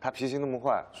哎，他脾气那么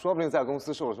坏，说不定在公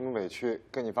司受了什么委屈，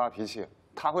跟你发脾气，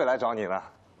他会来找你的。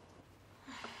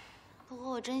不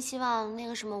过我真希望那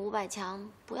个什么500强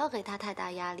不要给他太大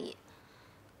压力，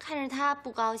看着他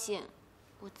不高兴，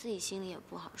我自己心里也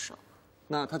不好受。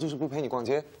那他就是不陪你逛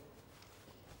街？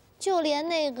就连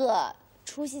那个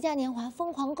除夕嘉年华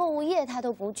疯狂购物夜他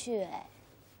都不去哎。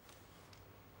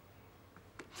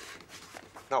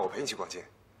那我陪你去逛街。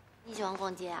你喜欢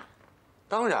逛街啊？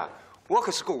当然，我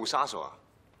可是购物杀手啊。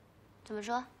怎么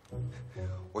说？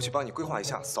我去帮你规划一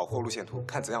下扫货路线图，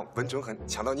看怎样稳准狠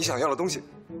抢到你想要的东西。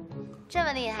这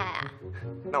么厉害啊？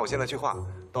那我现在去画，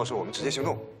到时候我们直接行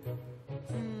动。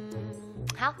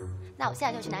好，那我现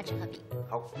在就去拿纸和笔。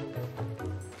好。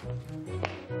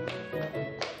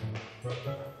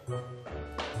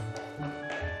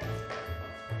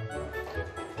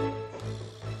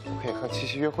可以和七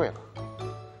七约会了，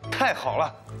太好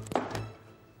了！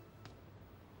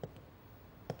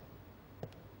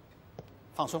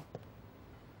放松，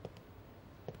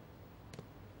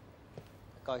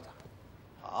高一点，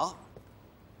好，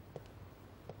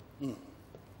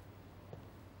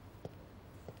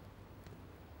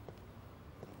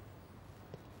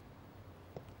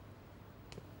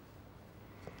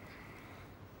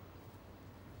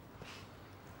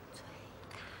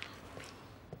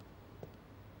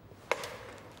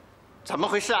怎么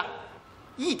回事啊？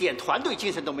一点团队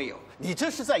精神都没有，你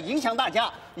这是在影响大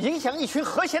家，影响一群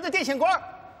和谐的电线杆。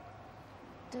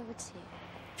对不起。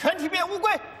全体变乌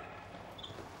龟。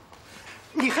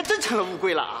你还真成了乌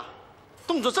龟了啊！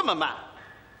动作这么慢，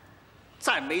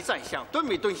站没站相，蹲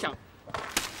没蹲相。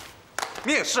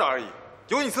面试而已，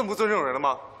有你这么不尊重人的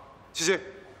吗？七七，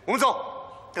我们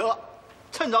走。得，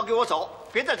趁早给我走，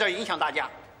别在这儿影响大家。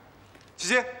七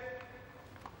七。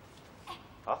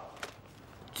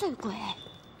醉鬼，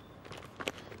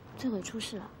醉鬼出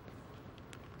事了。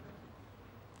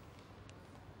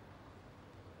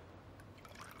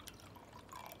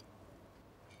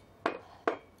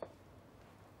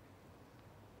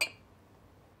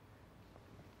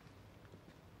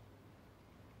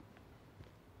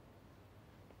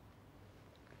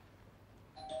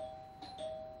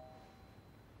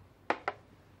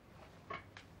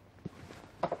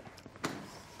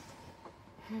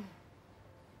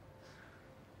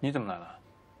你怎么来了？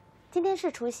今天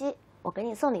是除夕，我给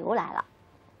你送礼物来了。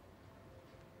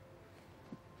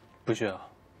不需要，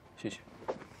谢谢。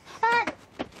哎，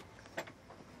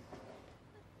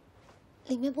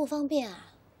里面不方便啊。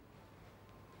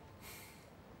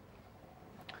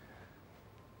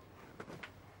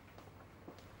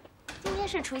今天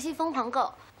是除夕疯狂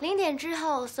购，0点之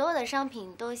后所有的商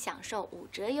品都享受5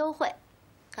折优惠，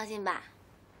高兴吧？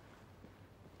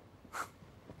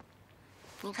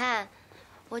你看。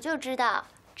我就知道，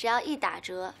只要一打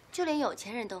折，就连有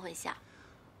钱人都会笑。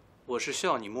我是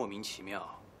笑你莫名其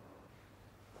妙。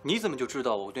你怎么就知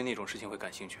道我对那种事情会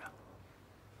感兴趣啊？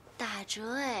打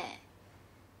折哎，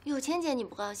有钱捡你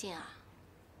不高兴啊？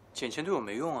捡钱对我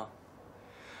没用啊。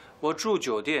我住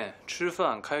酒店、吃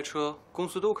饭、开车，公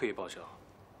司都可以报销。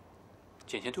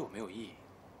捡钱对我没有意义。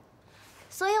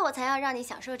所以我才要让你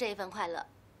享受这一份快乐。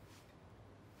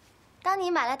当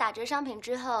你买了打折商品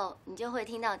之后，你就会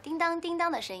听到叮当叮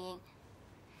当的声音，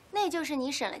那就是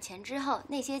你省了钱之后，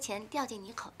那些钱掉进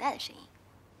你口袋的声音。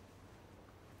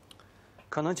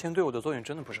可能钱对我的作用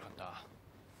真的不是很大，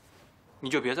你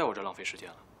就别在我这浪费时间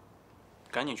了，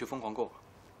赶紧去疯狂购吧。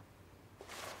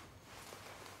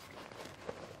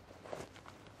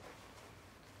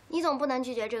你总不能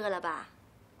拒绝这个了吧？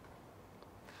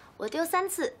我丢3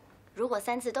次，如果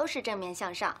3次都是正面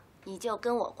向上。你就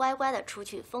跟我乖乖的出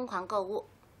去疯狂购物。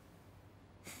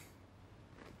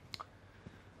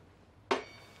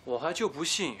我还就不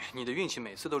信你的运气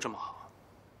每次都这么好。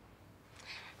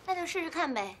那就试试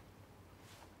看呗。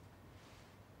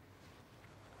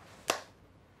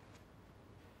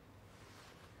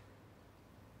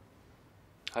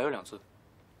还有2次。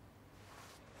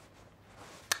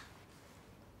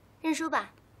认输吧。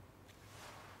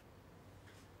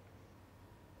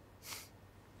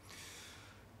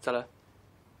再来。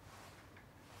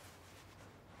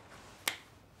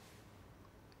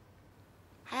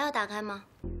还要打开吗？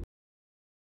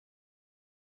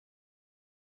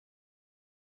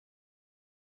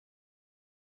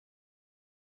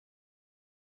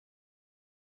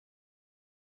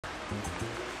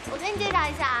我给你介绍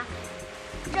一下啊，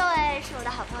这位是我的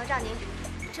好朋友赵宁，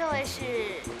这位是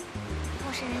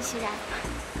陌生人徐然。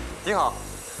你好，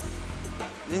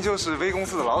您就是微公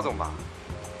司的老总吧？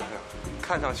哎呀，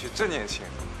看上去真年轻，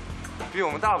比我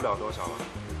们大不了多少了。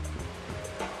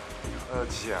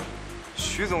姐，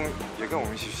徐总也跟我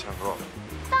们一起去抢购。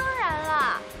当然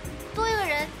啦，多一个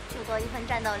人就多一份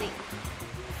战斗力。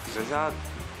人家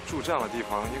住这样的地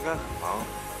方应该很忙，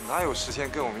哪有时间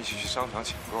跟我们一起去商场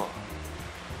抢购啊？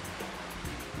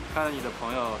看来你的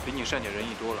朋友比你善解人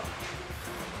意多了。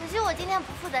可惜我今天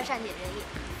不负责善解人意，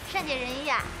善解人意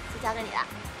呀，就交给你了。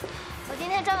我今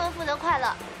天专门负责快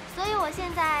乐，所以我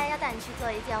现在要带你去做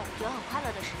一件我觉得很快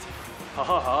乐的事情。好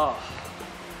好好，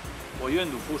我愿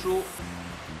赌服输。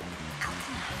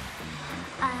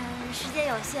时间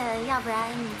有限，要不然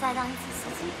你再当一次司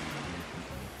机。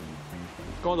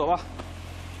跟我走吧。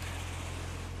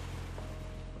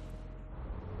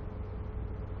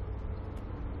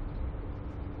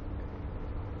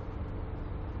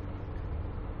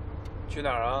去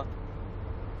哪儿啊？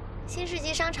新世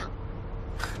纪商场。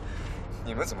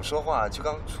你们怎么说话就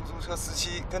跟出租车司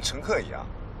机跟乘客一样？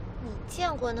你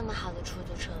见过那么好的出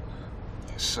租车吗？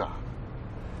也是啊。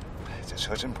哎，这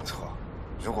车真不错。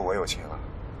如果我有钱了，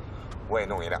我也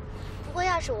弄一辆。不过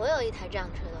要是我有一台这样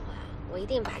车的话，我一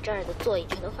定把这儿的座椅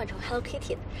全都换成 Hello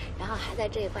Kitty 的，然后还在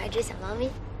这里挂一只小猫咪。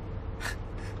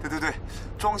对，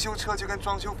装修车就跟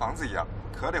装修房子一样，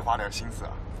可得花点心思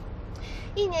啊。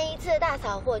1年1次的大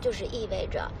扫货，就是意味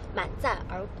着满载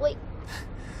而归。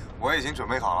我已经准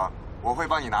备好了，我会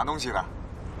帮你拿东西的。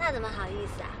那怎么好意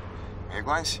思啊？没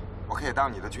关系，我可以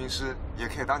当你的军师，也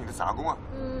可以当你的杂工啊。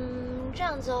这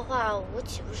样子的话，我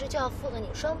岂不是就要付给你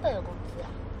双倍的工资啊？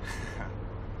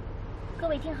各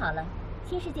位听好了，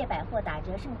新世界百货打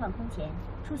折盛况空前，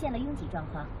出现了拥挤状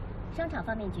况，商场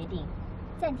方面决定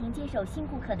暂停接受新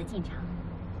顾客的进场。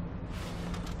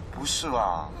不是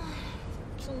吧？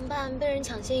怎么办？被人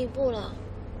抢先一步了。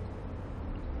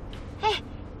哎，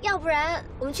要不然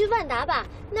我们去万达吧，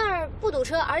那儿不堵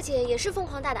车，而且也是疯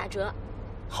狂大打折。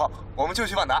好，我们就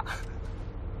去万达。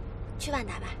去万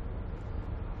达吧。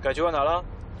该去万达了。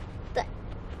对。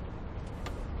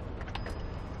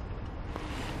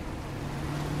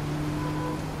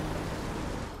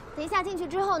等一下进去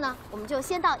之后呢，我们就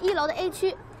先到1楼的 A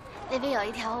区，那边有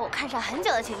一条我看上很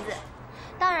久的裙子。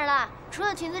当然了，除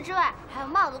了裙子之外，还有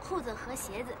帽子、裤子和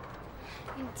鞋子。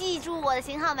你记住我的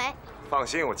型号没？放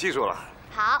心，我记住了。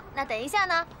好，那等一下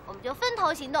呢，我们就分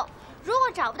头行动。如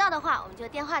果找不到的话，我们就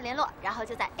电话联络，然后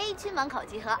就在 A 区门口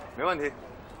集合。没问题。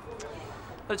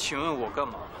那请问我干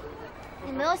嘛？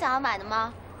你没有想要买的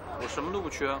吗？我什么都不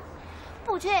缺啊。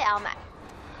不缺也要买。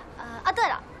对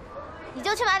了，你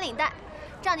就去买领带。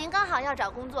赵宁刚好要找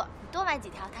工作，你多买几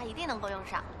条，他一定能够用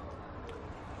上。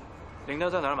领带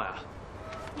在哪儿买啊？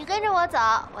你跟着我走，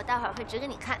我待会儿会指给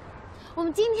你看。我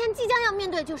们今天即将要面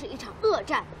对就是一场恶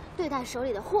战，对待手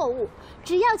里的货物，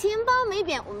只要钱包没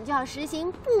贬，我们就要实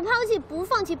行不抛弃、不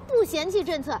放弃、不嫌弃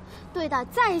政策。对待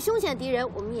再凶险的敌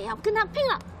人，我们也要跟他拼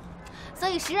了。所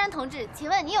以石然同志，请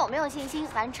问你有没有信心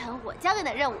完成我交给你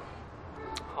的任务？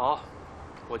好，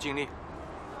我尽力。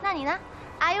那你呢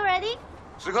 ？Are you ready？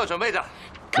 时刻准备着。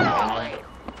Go！ 哎，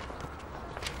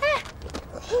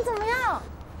你怎么样？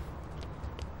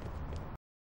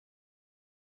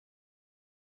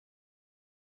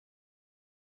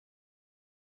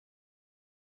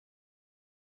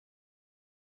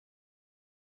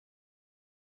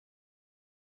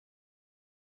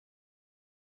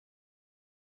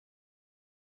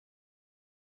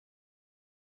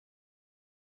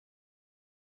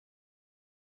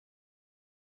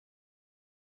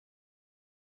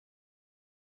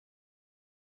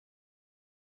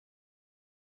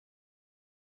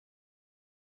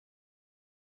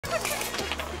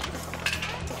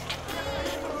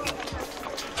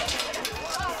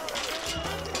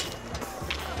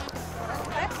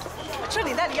这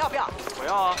领带你要不要？我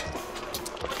要啊。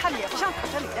看你也不像打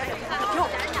着领带的人，给我。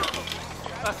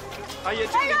哎，阿姨，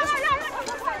哎，让！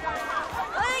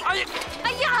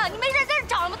哎呀，你没事在这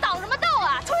找什么挡什么道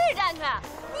啊？出去站去！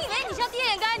你以为你像电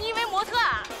线杆？你以为模特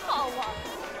啊？好啊！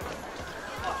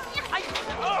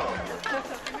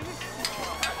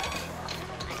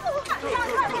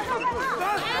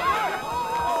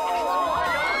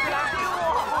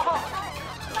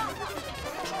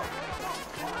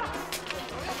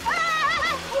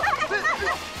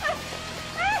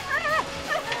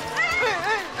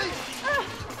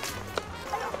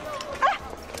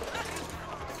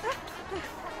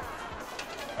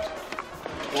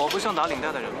我不像打领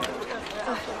带的人吗？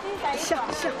像。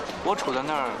我杵在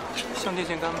那儿像电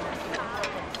线杆吗？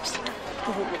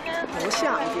不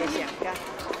像电线杆，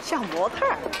像模特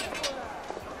儿。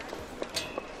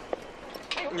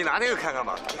你拿那个看看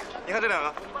吧，你看这两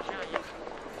个。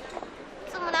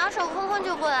怎么两手空空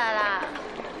就过来了？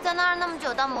在那儿那么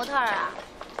久当模特儿啊？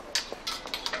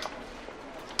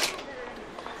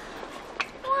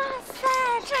哇塞，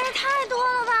这也太多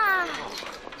了吧！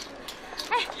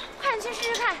哎，快点去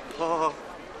试试看。好。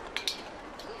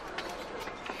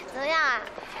怎么样啊？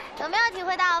有没有体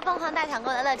会到疯狂大抢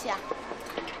购的乐趣啊？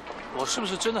我是不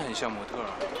是真的很像模特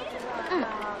啊？嗯，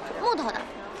木头的，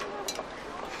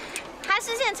还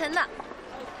是现成的。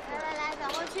来，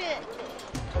转过去，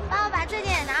帮我把这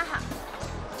件也拿好。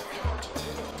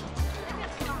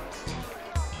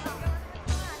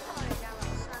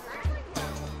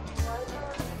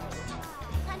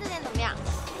看这件怎么样？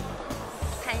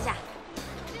看一下。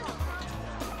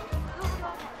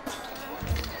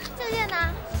这件呢？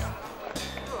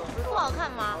不好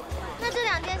看吗？那这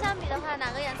两件相比的话，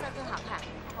哪个颜色更好看？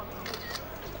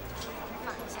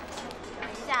放一下，等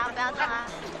一下，不要动啊！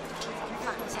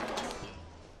放一下。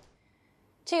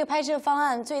这个拍摄方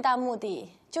案最大目的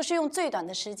就是用最短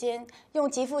的时间，用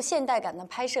极富现代感的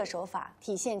拍摄手法，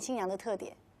体现青阳的特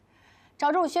点。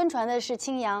着重宣传的是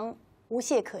青阳无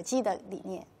懈可击的理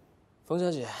念。冯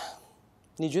小姐，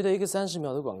你觉得一个30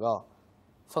秒的广告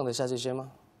放得下这些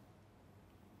吗？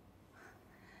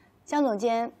江总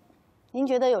监，您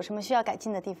觉得有什么需要改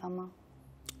进的地方吗？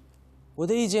我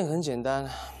的意见很简单，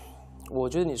我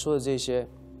觉得你说的这些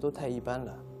都太一般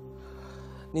了。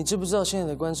你知不知道现在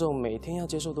的观众每天要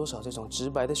接受多少这种直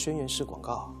白的宣言式广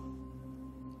告？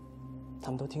他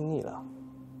们都听腻了。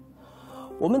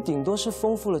我们顶多是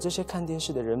丰富了这些看电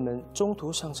视的人们中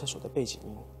途上厕所的背景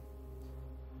音。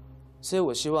所以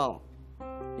我希望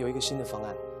有一个新的方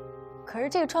案。可是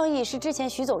这个创意是之前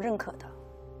徐总认可的，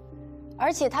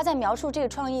而且他在描述这个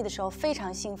创意的时候非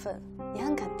常兴奋，也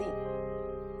很肯定。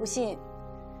不信，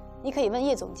你可以问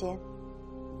叶总监。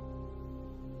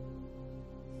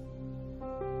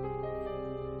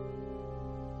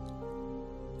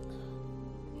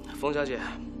冯小姐，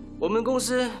我们公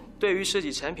司对于设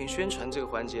计产品宣传这个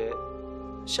环节，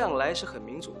向来是很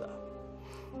民主的，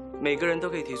每个人都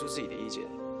可以提出自己的意见，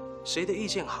谁的意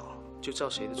见好就照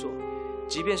谁的做。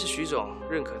即便是徐总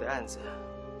认可的案子，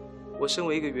我身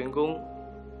为一个员工，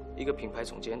一个品牌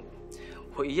总监，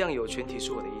我一样有权提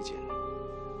出我的意见。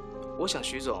我想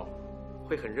徐总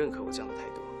会很认可我这样的态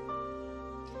度。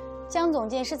江总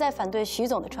监是在反对徐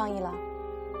总的创意了？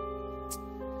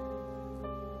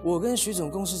我跟徐总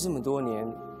共事这么多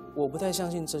年，我不太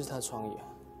相信这是他的创意啊。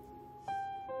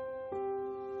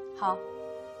好，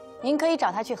您可以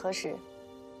找他去核实，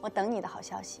我等你的好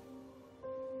消息。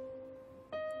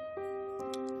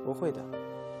我会的。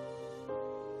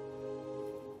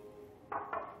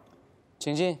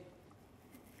请进。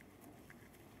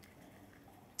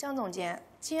江总监，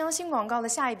青阳新广告的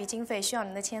下一笔经费需要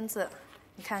您的签字，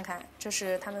你看看，这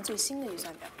是他们最新的预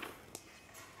算表。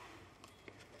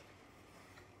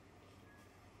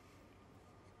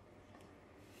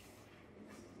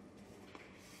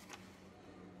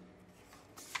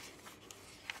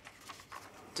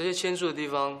这些签注的地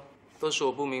方都是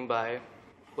我不明白，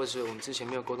或是我们之前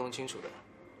没有沟通清楚的，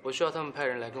我需要他们派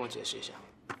人来跟我解释一下。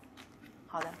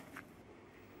好的。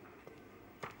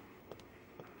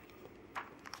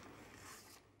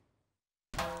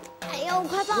哎呦，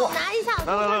快帮我拿一下，我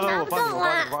拿不动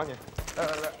了。我帮你。来。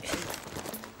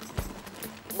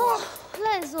哦，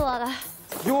累死我了。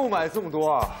又买这么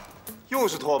多啊？又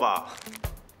是拖把，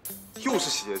又是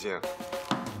洗洁精。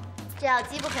这要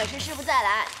机不可失，失不再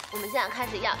来。我们现在开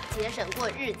始要节省过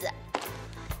日子。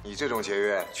你这种节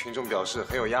约，群众表示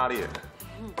很有压力。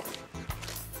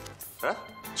哎，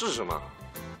这是什么？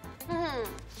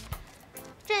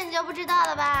这你就不知道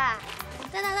了吧？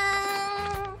当当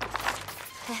当，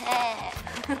嘿嘿。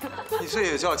你这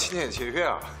也叫勤俭节约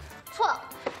啊？错，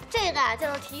这个啊叫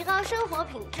做提高生活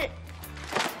品质。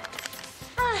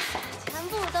哎，全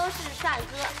部都是帅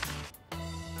哥。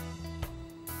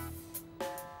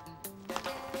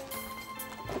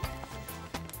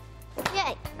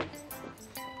耶！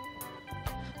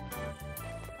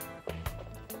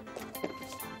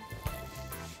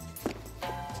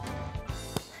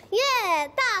耶！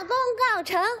大功告老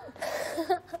成。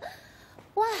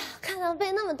哇，看到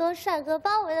被那么多帅哥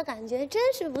包围的感觉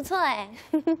真是不错哎。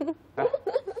哎，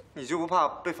你就不怕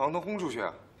被房东轰出去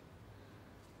啊？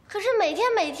可是每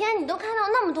天你都看到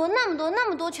那么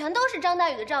多，全都是张大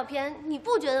宇的照片，你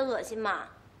不觉得恶心吗？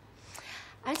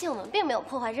而且我们并没有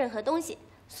破坏任何东西，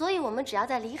所以我们只要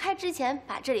在离开之前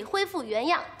把这里恢复原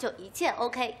样，就一切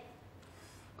OK。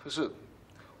可是，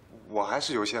我还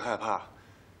是有些害怕。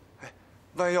哎，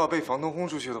万一要被房东轰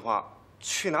出去的话，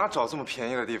去哪找这么便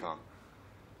宜的地方？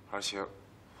而且，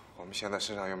我们现在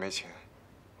身上又没钱，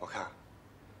我看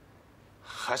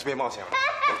还是别冒险了。你干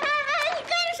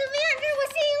什么呀？这是我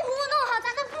辛辛苦苦弄好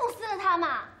咱的公司的他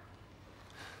嘛。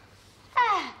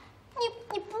哎，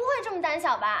你不会这么胆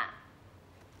小吧？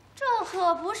这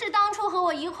可不是当初和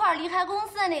我一块儿离开公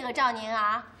司的那个赵宁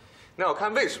啊。那要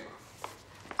看为什么。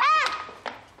哎，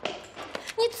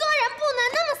你做人不能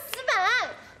那么死板。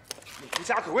你无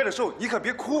家可归的时候，你可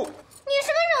别哭。你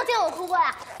什么时候见我哭过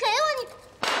呀？给我你。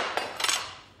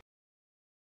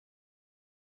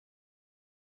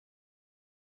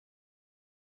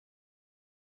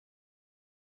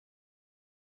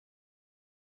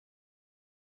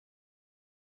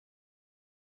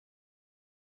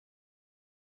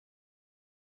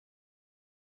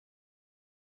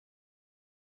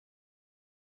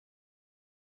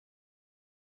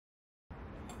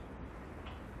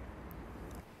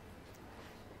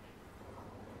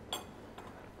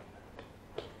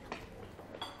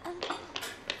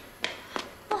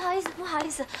不好意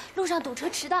思，路上堵车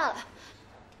迟到了。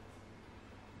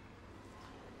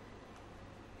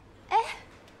哎，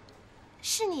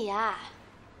是你呀？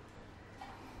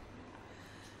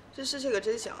这事情可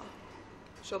真小，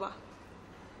说吧。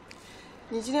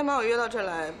你今天把我约到这儿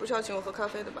来，不是要请我喝咖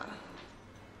啡的吧？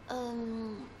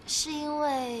是因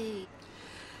为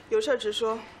有事直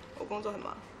说，我工作很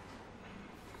忙。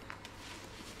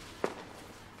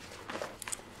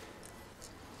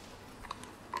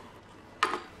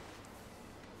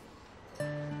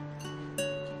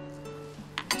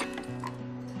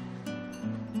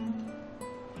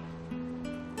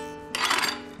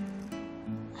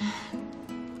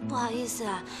不好意思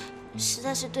啊，实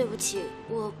在是对不起，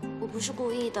我不是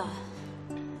故意的。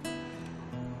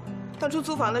当初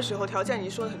租房的时候，条件已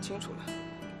经说得很清楚了。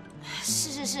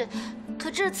是，可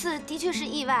这次的确是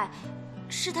意外，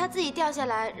是他自己掉下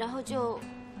来，然后就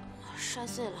摔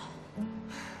碎了。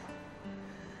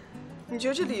你觉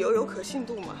得这理由有可信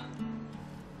度吗？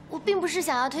我并不是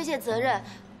想要推卸责任，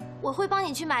我会帮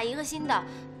你去买一个新的，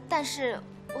但是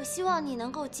我希望你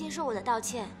能够接受我的道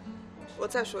歉。我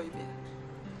再说一遍，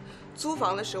租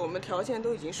房的时候我们条件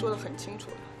都已经说得很清楚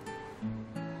了。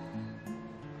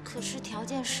可是条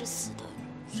件是死的，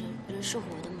人是活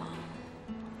的嘛。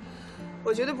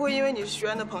我绝对不会因为你是徐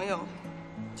安的朋友，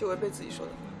就违背自己说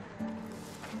的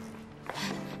话。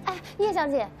哎，叶小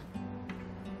姐，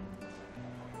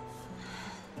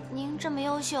您这么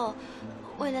优秀，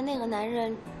为了那个男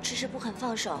人迟迟不肯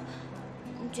放手，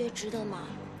你觉得值得吗？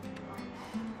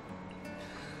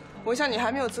我想你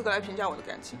还没有资格来评价我的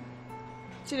感情，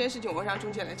这件事情我会让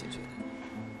中介来解决的。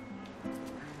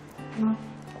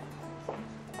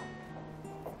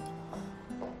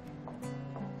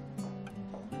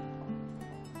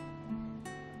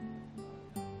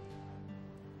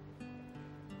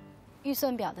预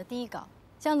算表的第一稿，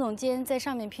江总监在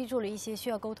上面批注了一些需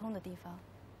要沟通的地方，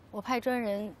我派专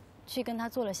人去跟他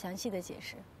做了详细的解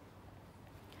释。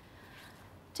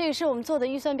这个是我们做的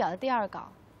预算表的第二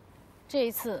稿，这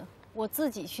一次我自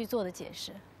己去做的解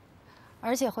释，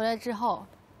而且回来之后，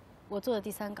我做的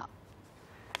第三稿，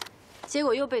结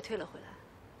果又被退了回来。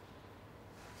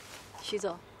徐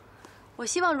总，我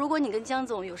希望如果你跟江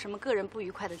总有什么个人不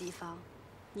愉快的地方，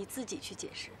你自己去解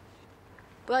释，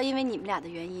不要因为你们俩的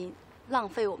原因浪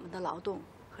费我们的劳动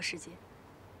和时间。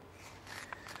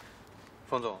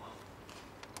方总，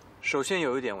首先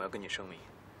有一点我要跟你声明，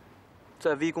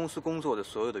在 V 公司工作的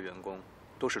所有的员工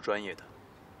都是专业的，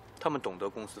他们懂得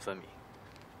公私分明。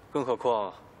更何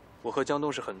况，我和江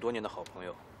东是很多年的好朋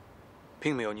友，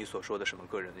并没有你所说的什么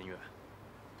个人恩怨。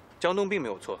江东并没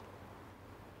有错，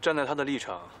站在他的立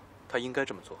场，他应该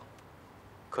这么做，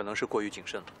可能是过于谨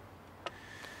慎了。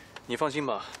你放心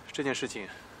吧，这件事情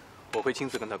我会亲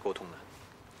自跟他沟通的。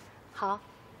好，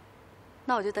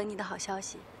那我就等你的好消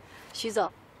息，徐总。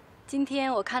今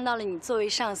天我看到了你作为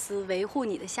上司维护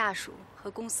你的下属和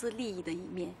公司利益的一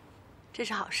面，这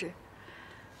是好事。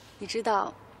你知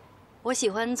道，我喜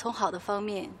欢从好的方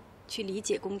面去理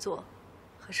解工作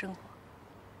和生活。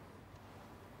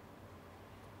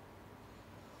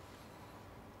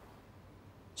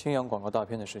青阳广告大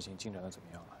片的事情进展得怎么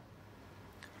样了？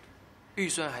预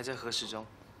算还在核实中。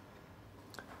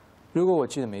如果我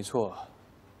记得没错，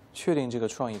确定这个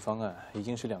创意方案已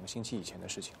经是2个星期以前的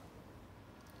事情了。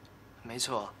没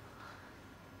错，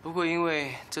不过因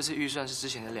为这次预算是之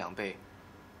前的2倍，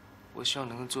我希望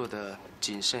能够做得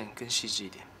谨慎跟细致一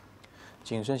点。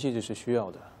谨慎细致是需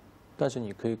要的，但是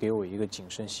你可以给我一个谨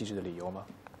慎细致的理由吗？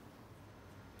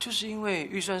就是因为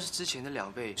预算是之前的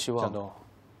2倍。希望江东，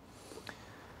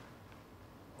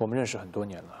我们认识很多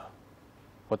年了，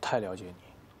我太了解你。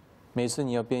每次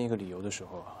你要编一个理由的时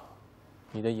候，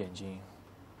你的眼睛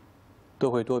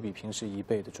都会多比平时1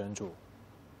倍的专注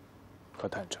和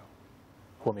坦诚。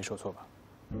我没说错吧？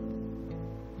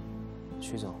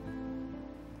徐总，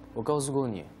我告诉过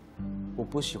你，我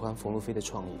不喜欢冯路飞的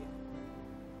创意。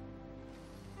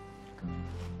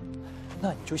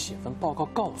那你就写份报告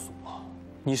告诉我，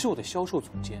你是我的销售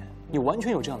总监，你完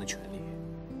全有这样的权利。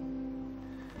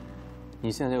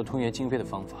你现在用拖延经费的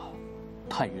方法，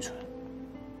太愚蠢。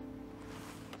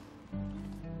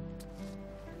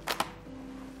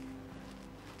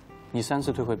你3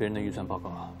次退回别人的预算报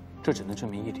告，这只能证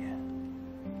明一点：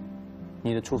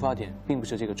你的出发点并不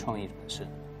是这个创意本身。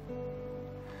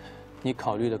你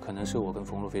考虑的可能是我跟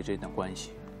冯路飞这段关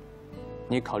系，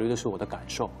你考虑的是我的感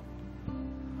受。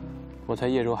我猜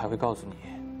叶柔还会告诉你，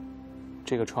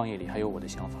这个创意里还有我的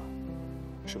想法，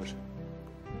是不是？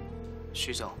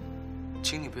徐总，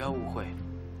请你不要误会，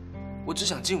我只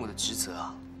想尽我的职责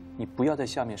啊。你不要在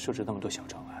下面设置那么多小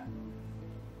障碍，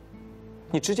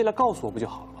你直接来告诉我不就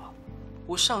好了吗？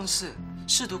我上次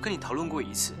试图跟你讨论过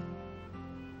1次，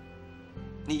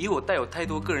你以我带有太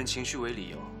多个人情绪为理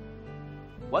由，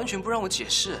完全不让我解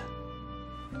释。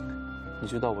你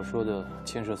知道我说的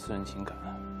牵涉私人情感，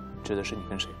指的是你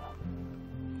跟谁吗？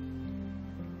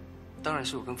当然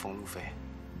是我跟冯路飞。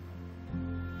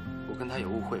我跟他有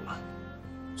误会吗？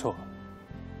错，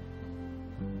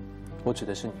我指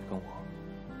的是你跟我。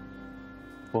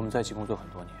我们在一起工作很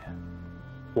多年，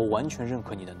我完全认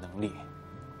可你的能力。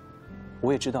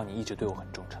我也知道你一直对我很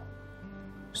忠诚，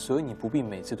所以你不必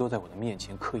每次都在我的面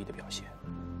前刻意的表现。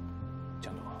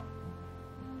江东，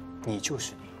你就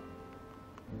是你，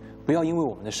不要因为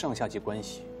我们的上下级关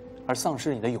系而丧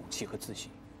失你的勇气和自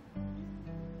信。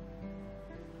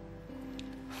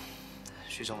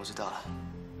徐总，我知道了，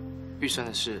预算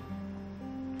的事，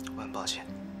我很抱歉，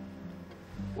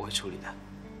我会处理的。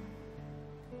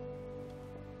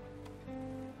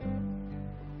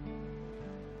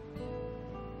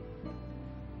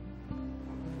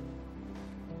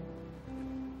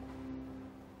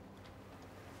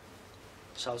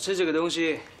少吃这个东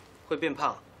西会变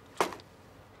胖。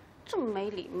这么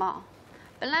没礼貌！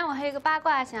本来我还有个八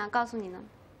卦想要告诉你呢。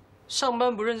上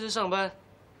班不认真上班，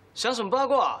想什么八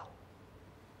卦？